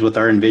partners with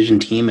our Envision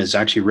team is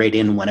actually right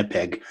in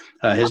Winnipeg.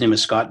 His name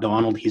is Scott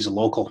Donald. He's a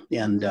local,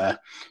 and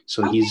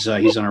so he's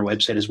on our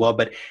website as well.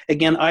 But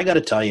again, I got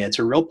to tell you, it's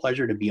a real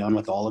pleasure to be on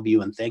with all of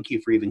you, and thank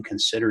you for even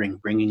considering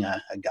bringing a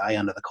guy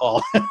onto the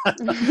call.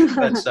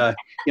 But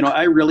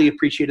I really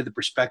appreciated the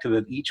perspective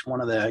of each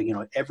one of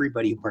the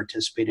everybody who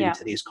participated in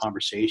today's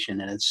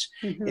conversation, and it's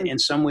in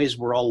some ways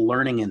we're all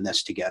learning in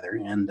this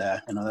together, and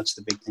that's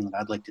the big thing that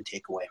I'd like to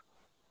take away.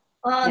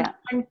 Well,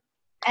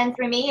 and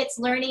for me, it's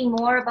learning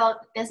more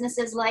about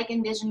businesses like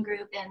Envision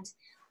Group, and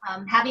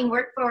having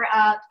worked for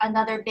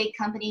another big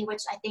company,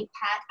 which I think,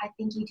 Pat,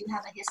 you do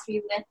have a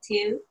history with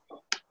too,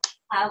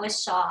 with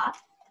Shaw.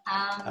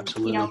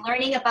 Absolutely.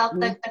 Learning about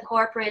the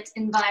corporate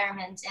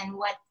environment and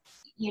what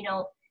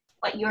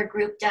your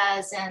group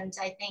does. And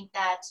I think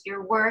that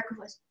your work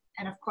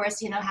and of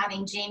course,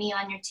 having Jamie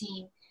on your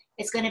team,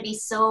 is going to be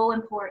so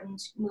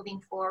important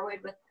moving forward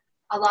with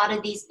a lot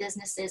of these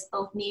businesses,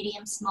 both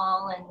medium,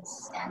 small,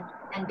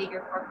 and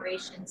bigger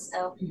corporations.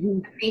 So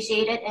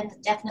appreciate it, and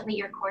definitely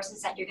your courses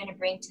that you're going to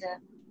bring to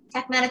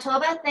Tech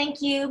Manitoba.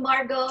 Thank you,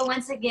 Margot,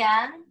 once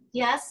again.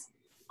 Yes.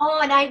 Oh,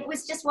 and I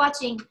was just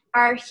watching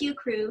our Hue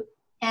crew,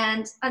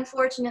 and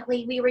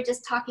unfortunately, we were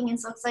just talking and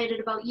so excited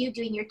about you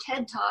doing your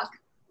TED Talk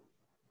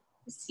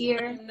this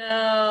year.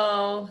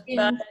 No,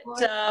 but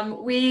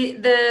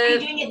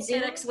the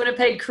CX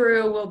Winnipeg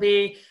crew will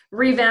be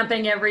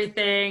revamping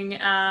everything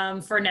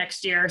for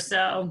next year.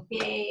 So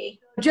yay.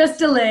 Just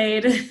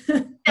delayed.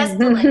 Just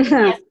delayed.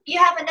 Yes. You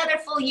have another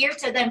full year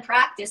to then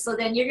practice, so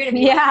then you're going to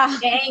be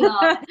hang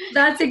on.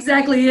 That's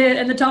exactly it.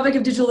 And the topic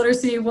of digital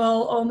literacy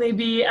will only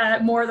be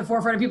more at the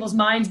forefront of people's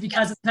minds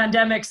because of the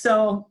pandemic.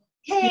 So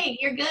hey,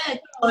 you're good.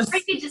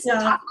 We just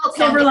talk about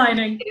silver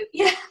lining.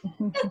 Yeah.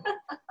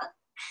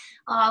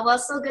 Well,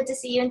 so good to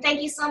see you. And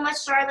thank you so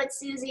much, Charlotte,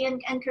 Susie,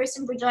 and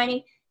Kirsten for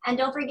joining. And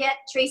don't forget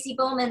Tracy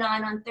Bowman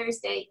on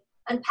Thursday.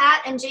 And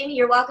Pat and Jamie,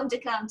 you're welcome to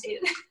come too.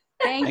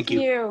 Thank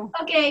you.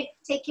 Okay,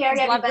 take care,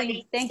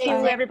 everybody. Thank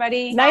you,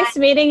 everybody. Nice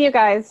meeting you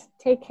guys.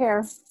 Take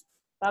care.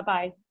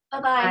 Bye-bye.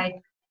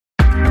 Bye-bye.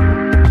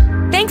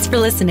 Thanks for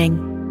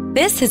listening.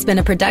 This has been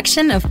a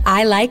production of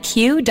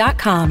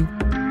ilikehue.com.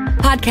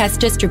 Podcast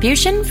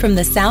distribution from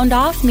the Sound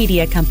Off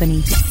Media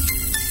Company.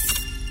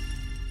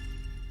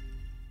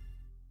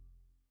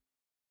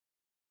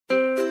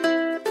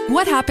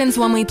 What happens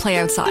when we play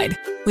outside?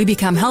 We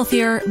become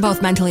healthier,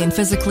 both mentally and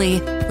physically.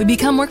 We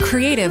become more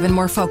creative and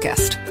more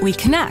focused. We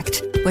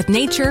connect with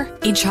nature,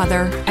 each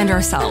other, and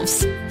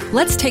ourselves.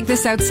 Let's Take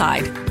This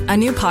Outside, a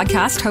new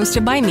podcast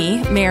hosted by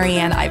me,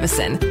 Marianne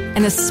Iveson,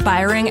 an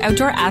aspiring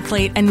outdoor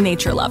athlete and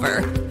nature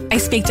lover. I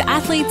speak to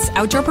athletes,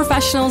 outdoor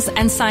professionals,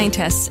 and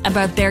scientists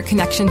about their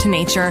connection to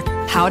nature,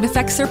 how it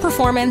affects their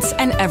performance,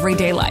 and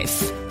everyday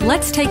life.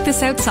 Let's Take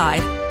This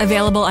Outside,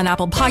 available on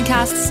Apple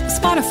Podcasts,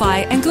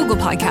 Spotify, and Google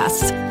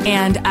Podcasts,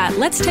 and at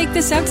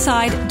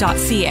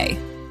letstakethisoutside.ca.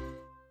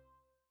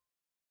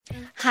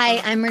 Hi,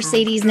 I'm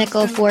Mercedes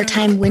Nichol,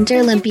 four-time Winter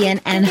Olympian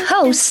and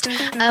host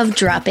of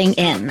Dropping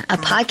In, a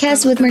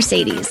podcast with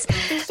Mercedes.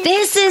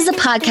 This is a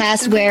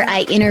podcast where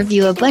I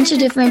interview a bunch of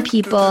different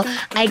people.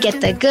 I get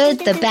the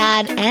good, the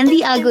bad, and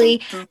the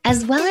ugly,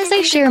 as well as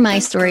I share my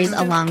stories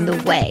along the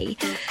way.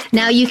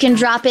 Now you can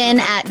drop in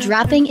at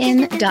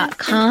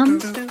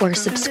droppingin.com or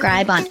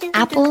subscribe on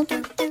Apple,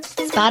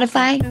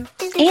 Spotify,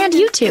 and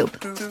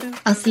YouTube.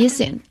 I'll see you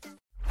soon.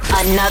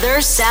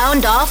 Another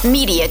Sound Off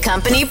Media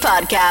Company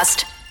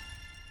podcast.